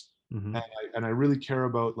films, Mhm. and I really care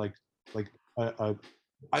about, like uh, uh,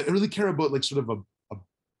 I really care about, like, sort of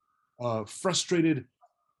a frustrated,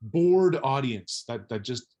 bored audience that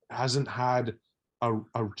just hasn't had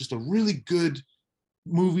just a really good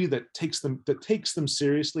movie that takes them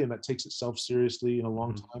seriously, and that takes itself seriously in a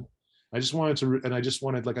long Mhm. time. I just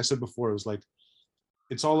wanted, like I said before, it was like,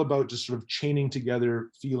 it's all about just sort of chaining together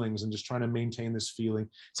feelings and just trying to maintain this feeling.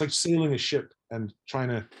 It's like sailing a ship and trying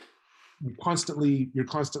to, you're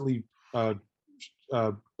constantly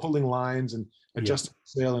uh, pulling lines and Yeah. adjusting the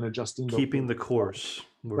sail and adjusting the Keeping the course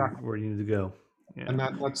where you need to go. Yeah. and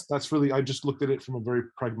that's really, I just looked at it from a very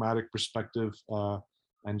pragmatic perspective,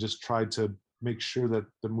 and just tried to make sure that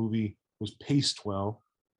the movie was paced well,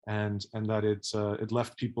 and that it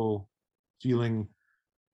left people feeling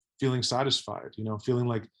satisfied, feeling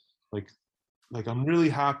like like I'm really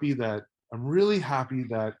happy that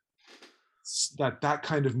that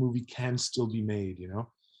kind of movie can still be made,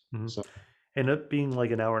 Mhm. so. And it being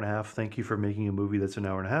like an hour and a half, thank you for making a movie that's an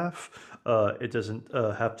hour and a half. It doesn't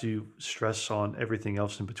have to stress on everything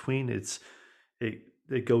else in between.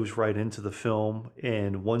 It goes right into the film,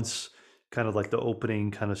 and once kind of like the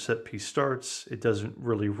opening kind of set piece starts, it doesn't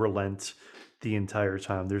really relent the entire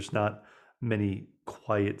time. There's not many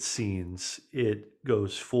quiet scenes. It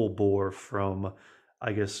goes full bore from,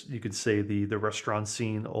 I guess you could say, the restaurant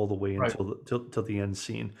scene all the way Right. until till the end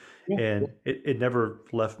scene, Yeah, yeah, and it never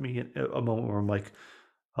left me a moment where I'm like,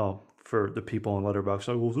 oh, for the people on Letterboxd,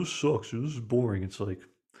 like, well, this sucks. This is boring. It's like,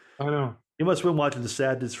 I know. you must have been watching The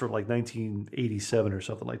Sadness from like 1987 or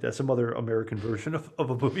something like that. Some other American version of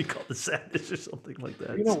a movie called The Sadness or something like You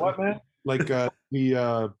that. know So, what, man? Like,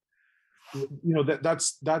 the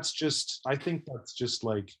that's just, I think that's just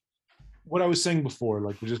like what I was saying before,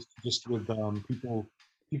 like, just with,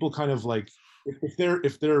 people kind of like,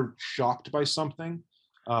 if they're shocked by something,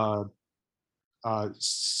 uh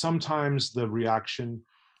sometimes the reaction,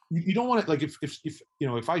 you don't want to, like, if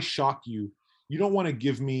if I shock you, you don't want to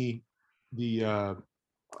give me the,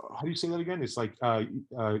 how do you say that again? It's like,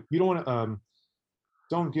 you don't want to,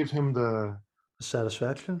 don't give him the,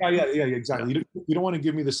 Satisfaction. yeah, yeah, yeah, yeah, Yeah. exactly. You don't want to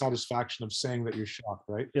give me the satisfaction of saying that you're shocked,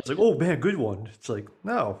 right? Yeah, it's like, oh man, good one. It's like,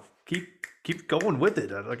 no, keep going with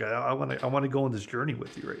it. I want to go on this journey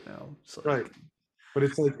with you right now. It's Right. like, But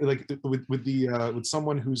it's like with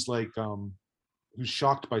someone who's like, who's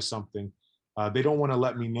shocked by something, they don't want to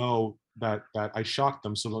let me know that I shocked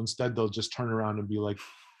them. So instead, they'll just turn around and be like,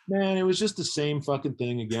 "Man, it was just the same fucking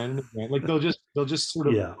thing again and again." Like, they'll just sort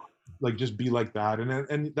of, yeah, like, just be like that,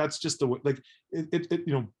 and that's just the way. Like,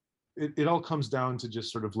 it all comes down to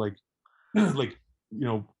just sort of like, like,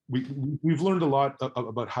 we've learned a lot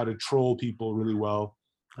about how to troll people really well,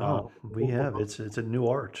 uh, oh, we have. It's a new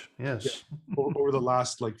art. yeah, Yes. over the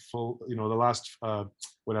last, like, the last,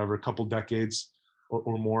 whatever, couple decades,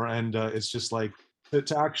 or more, and it's just like,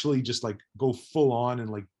 to actually just, like, go full on and,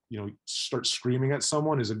 like, start screaming at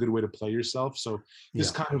someone is a good way to play yourself. So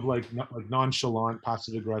this Yeah. kind of like, like, nonchalant,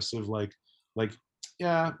 passive aggressive, like,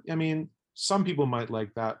 yeah, I mean, some people might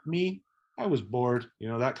like that. Me, I was bored. You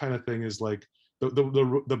know, that kind of thing is like the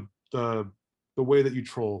way that you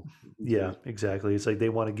troll these Yeah, days. exactly. It's like they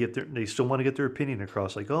still want to get their opinion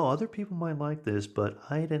across. Like, oh, other people might like this, but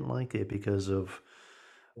I didn't like it because of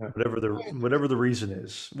Yeah. whatever the reason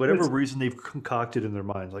is, And whatever it's reason they've concocted in their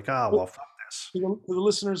minds. Like, ah, well, fuck this. to the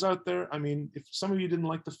listeners out there, I mean, if some of you didn't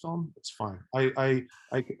like the film, it's fine. I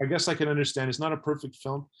guess I can understand. It's not a perfect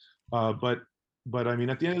film, but I mean,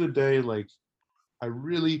 at the end of the day, like I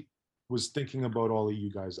really was thinking about all of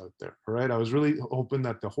you guys out there. All right, I was really hoping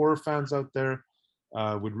that the horror fans out there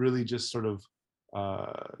would really just sort of,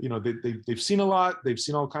 you know, they've seen a lot, they've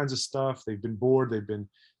seen all kinds of stuff, they've been bored,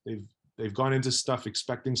 they've they've gone into stuff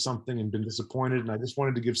expecting something and been disappointed, and I just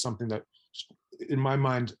wanted to give something that, in my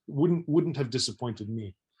mind, wouldn't have disappointed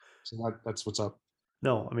me. So that's what's up.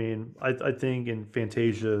 No, I mean, I think in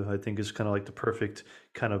Fantasia, I think is kind of like the perfect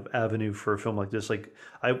kind of avenue for a film like this. Like,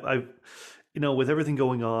 I with everything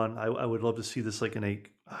going on, I would love to see this like in a.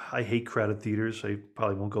 I hate crowded theaters. I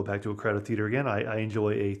probably won't go back to a crowded theater again. I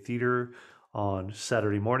enjoy a theater on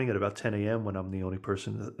Saturday morning at about 10 a.m. when I'm the only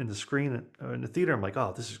person in the screen in the theater. I'm like,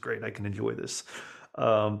 oh, this is great. I can enjoy this.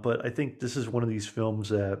 But I think this is one of these films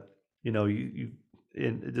that you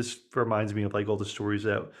and it just reminds me of like all the stories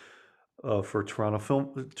that for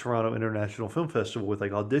Toronto International Film Festival with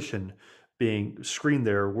like Audition being screened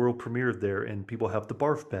there, world premiered there, and people have the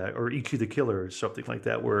barf bag or Ichi the Killer or something like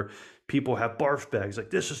that, where people have barf bags like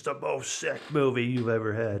this is the most sick movie you've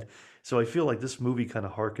ever had. So I feel like this movie kind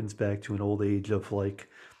of harkens back to an old age of like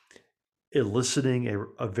eliciting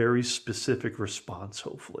a very specific response,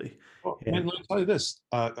 hopefully. Well, man, And let me tell you this.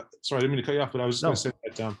 Sorry, I didn't mean to cut you off, but I was just going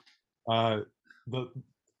to no, say that. Uh, the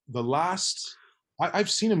the last I've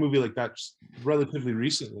seen a movie like that relatively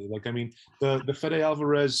recently. Like, I mean, the Fede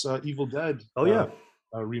Alvarez Evil Dead oh yeah,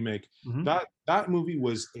 remake. hmm That movie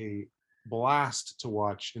was a blast to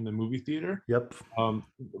watch in the movie theater. yep, Um,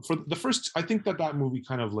 for the first, I think that that movie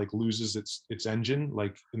kind of like loses its engine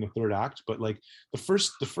like in the third act, but like the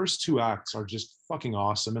first two acts are just fucking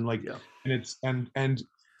awesome, and like yeah, and it's and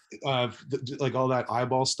like all that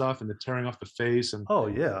eyeball stuff and the tearing off the face and oh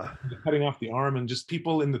yeah. the cutting off the arm and just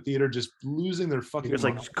people in the theater just losing their He fucking was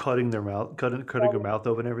mind. like cutting their mouth, cutting their mouth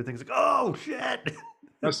open. Everything's like, oh shit.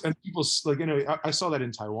 And people like, you know, I saw that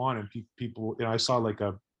in Taiwan, and people, you know, I saw like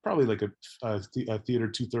a probably like a theater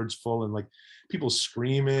 2/3 full, and like people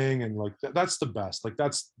screaming, and like that's the best. Like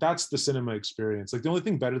that's the cinema experience. Like the only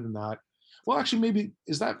thing better than that. Well, actually, maybe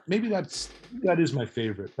that is my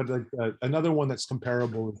favorite. But like another one that's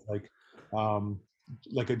comparable is um,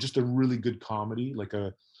 like just a really good comedy, like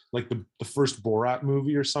the first Borat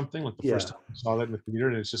movie or something. Like the first Yeah. time I saw that in the theater,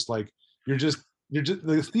 and it's just like you're just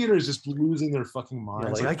the theater is just losing their fucking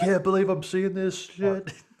minds. Like Like I can't believe I'm seeing this uh,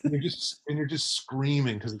 shit. you're just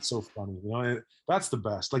screaming because it's so funny. You know, and that's the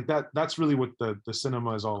best. Like that's really what the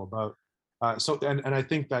cinema is all about. So and I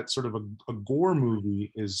think that sort of a gore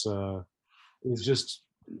movie is just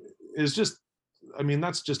is just I mean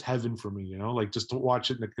that's just heaven for me. You know, like just to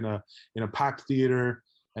watch it in a packed theater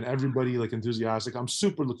and everybody like enthusiastic. I'm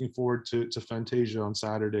super looking forward to Fantasia on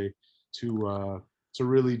Saturday to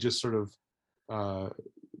really just sort of uh,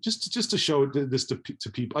 just to show this to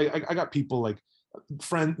people. I got people like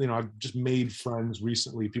friend, you know, I've just made friends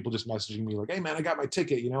recently. People just messaging me like, "Hey man, I got my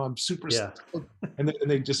ticket. You know, I'm super Yeah. stoked." And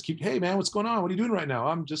they just keep, "Hey man, what's going on? What are you doing right now?"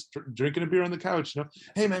 "I'm just drinking a beer on the couch." You know,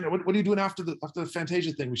 "Hey man, what are you doing after the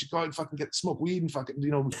Fantasia thing? We should go out and fucking get smoke weed and fucking,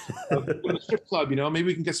 you know, go to the strip club. You know, maybe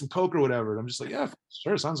we can get some coke or whatever." And I'm just like, "Yeah,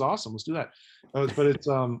 sure, sounds awesome. Let's do that." But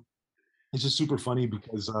it's just super funny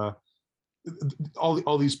because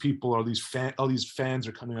all these people, all these fans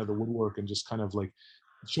are coming out of the woodwork and just kind of like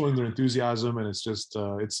showing their enthusiasm, and it's just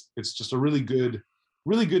it's just a really good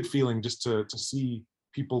feeling just to see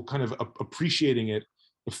people kind of appreciating it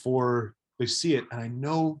before they see it, and I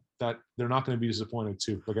know that they're not going to be disappointed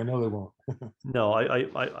too. Like I know they won't. No,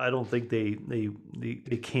 I don't think they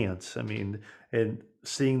can't. I mean, and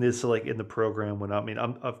seeing this like in the program when I mean,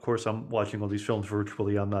 I'm of course I'm watching all these films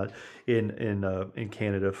virtually. I'm not in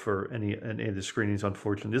Canada for any of the screenings.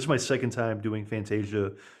 Unfortunately, this is my second time doing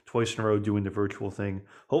Fantasia twice in a row, doing the virtual thing. Yeah,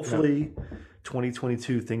 Hopefully,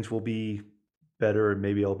 2022 things will be better, and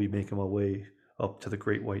maybe I'll be making my way up to the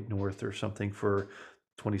Great White North or something for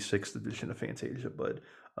 26th edition of Fantasia. But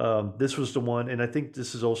this was the one, and I think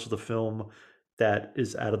this is also the film that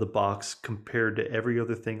is out of the box compared to every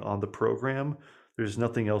other thing on the program. There's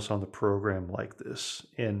nothing else on the program like this,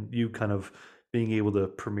 and you kind of being able to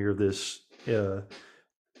premiere this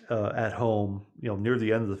at home, near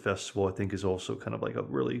the end of the festival, I think is also kind of like a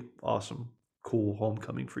really awesome, cool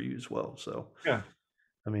homecoming for you as well. So, yeah.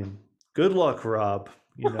 I mean, good luck, Rob.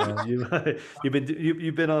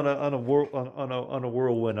 You've been on a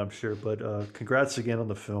whirlwind, I'm sure. But congrats again on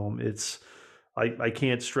the film. I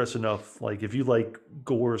can't stress enough. Like if you like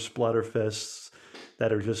gore splatterfests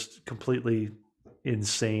that are just completely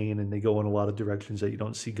insane and they go in a lot of directions that you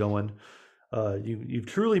don't see going, you've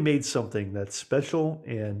truly made something that's special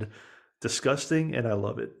and disgusting, and I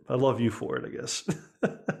love it. I love you for it, I guess.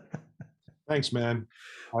 Thanks, man.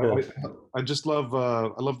 I, Well, I I just love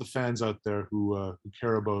I love the fans out there who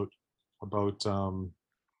care about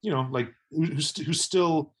like who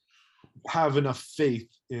still have enough faith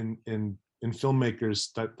in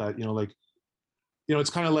filmmakers that like it's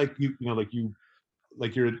kind of like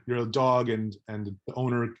like you're a dog and the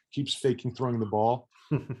owner keeps faking throwing the ball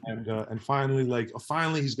and finally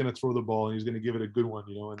finally he's going to throw the ball and he's going to give it a good one,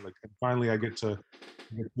 and finally I get to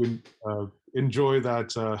enjoy that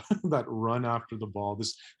that run after the ball.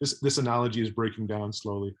 This analogy is breaking down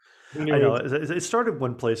slowly. But I anyway, know it started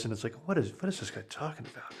one place, and it's like, what is this guy talking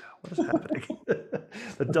about now? What is happening?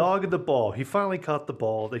 The dog and the ball. He finally caught the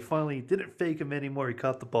ball. They finally didn't fake him anymore. He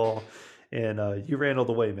caught the ball, and you ran all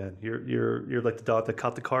the way, man. You're like the dog that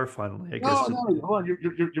caught the car finally. I guess no, hold on,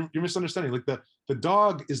 you're misunderstanding. Like the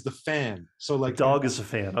dog is the fan. So the like dog is a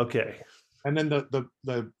fan. Okay, and then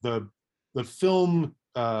the film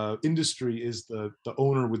industry is the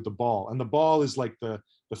owner with the ball, and the ball is like the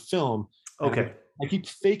film. And okay, I keep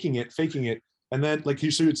faking it, and then like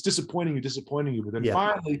so it's disappointing you, but then yeah,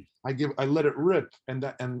 finally I let it rip, and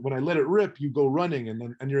when I let it rip, you go running,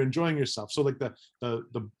 and you're enjoying yourself. So like the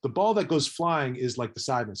ball that goes flying is like the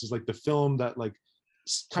sadness, is like the film that like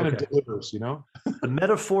kind of okay. delivers. The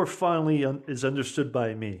metaphor finally is understood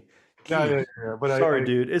by me. Yeah, yeah, Geez. yeah. But Sorry,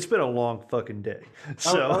 dude. It's been a long fucking day. I,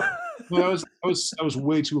 So, I, well, I was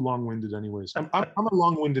way too long-winded, anyways. I'm a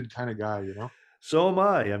long-winded kind of guy. so am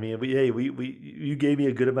I. I mean, you gave me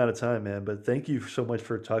a good amount of time, man. But thank you so much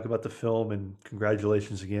for talking about the film, and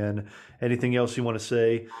congratulations again. Anything else you want to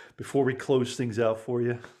say before we close things out for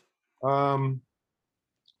you? Um,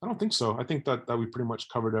 I don't think so. I think that we pretty much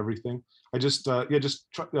covered everything. I just just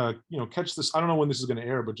try, catch this. I don't know when this is going to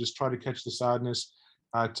air, but just try to catch the sadness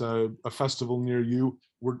at a festival near you.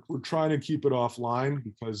 We're trying to keep it offline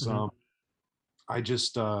because Mhm. I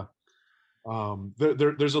just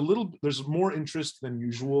there's more interest than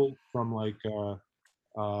usual from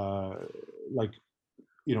uh like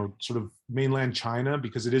sort of mainland China,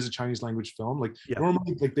 because it is a Chinese language film. Like Yeah.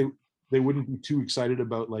 normally, like they wouldn't be too excited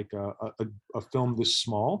about like a film this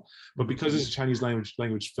small, but Mhm. because it's a Chinese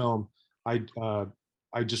language film, I uh,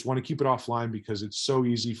 I just want to keep it offline because it's so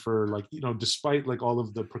easy for like despite like all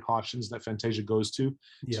of the precautions that Fantasia goes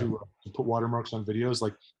Yeah. to put watermarks on videos,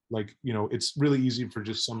 it's really easy for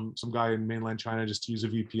just some guy in mainland China just to use a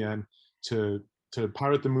VPN to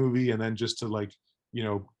pirate the movie and then just to you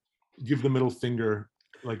know give the middle finger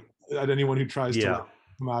like at anyone who tries to Yeah.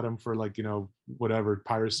 come at him for whatever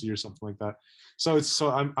piracy or something like that. So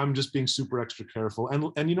I'm just being super extra careful,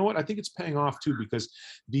 and you know what, I think it's paying off too, because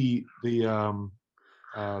the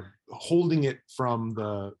holding it from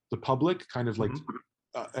the public kind of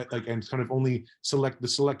Mhm. and kind of only the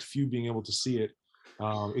select few being able to see it.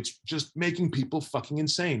 It's just making people fucking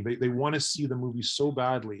insane. They want to see the movie so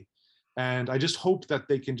badly, and I just hope that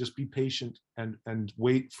they can just be patient and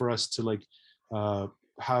wait for us to uh,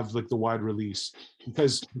 have like the wide release,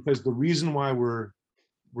 because the reason why we're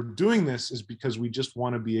doing this is because we just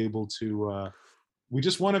want to be able to uh,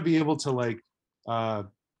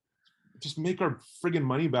 just make our friggin'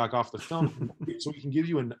 money back off the film, so we can give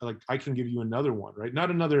you I can give you another one, right?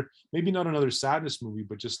 Maybe not another sadness movie,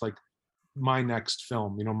 but just like my next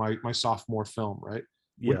film, my sophomore film, right?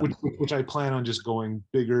 which, Yeah. which, which I plan on just going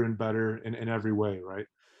bigger and better in every way, right?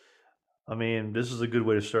 I mean, this is a good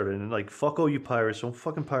way to start it. And like, fuck all you pirates, don't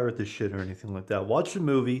fucking pirate this shit or anything like that. Watch the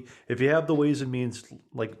movie. If you have the ways and means,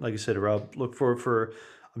 like I said, Rob, look for.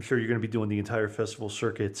 I'm sure you're going to be doing the entire festival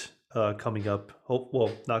circuit coming up. Hope,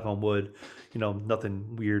 well, knock on wood.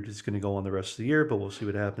 Nothing weird is going to go on the rest of the year, but we'll see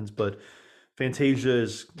what happens. But Fantasia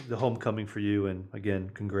is the homecoming for you, and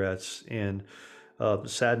again, congrats. And the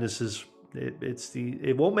sadness is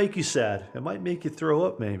it won't make you sad. It might make you throw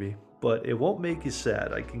up maybe, but it won't make you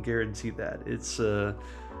sad. I can guarantee that. It's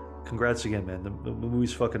congrats again, man. The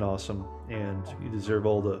movie's fucking awesome, and you deserve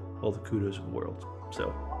all the kudos in the world.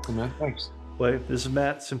 So, Cool, man. Thanks. well, this is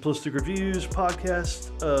Matt, Simplistic Reviews podcast.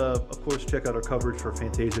 Of course, check out our coverage for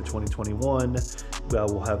Fantasia 2021.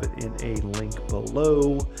 We'll have it in a link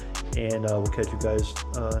below, and we'll catch you guys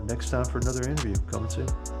next time for another interview. Coming soon.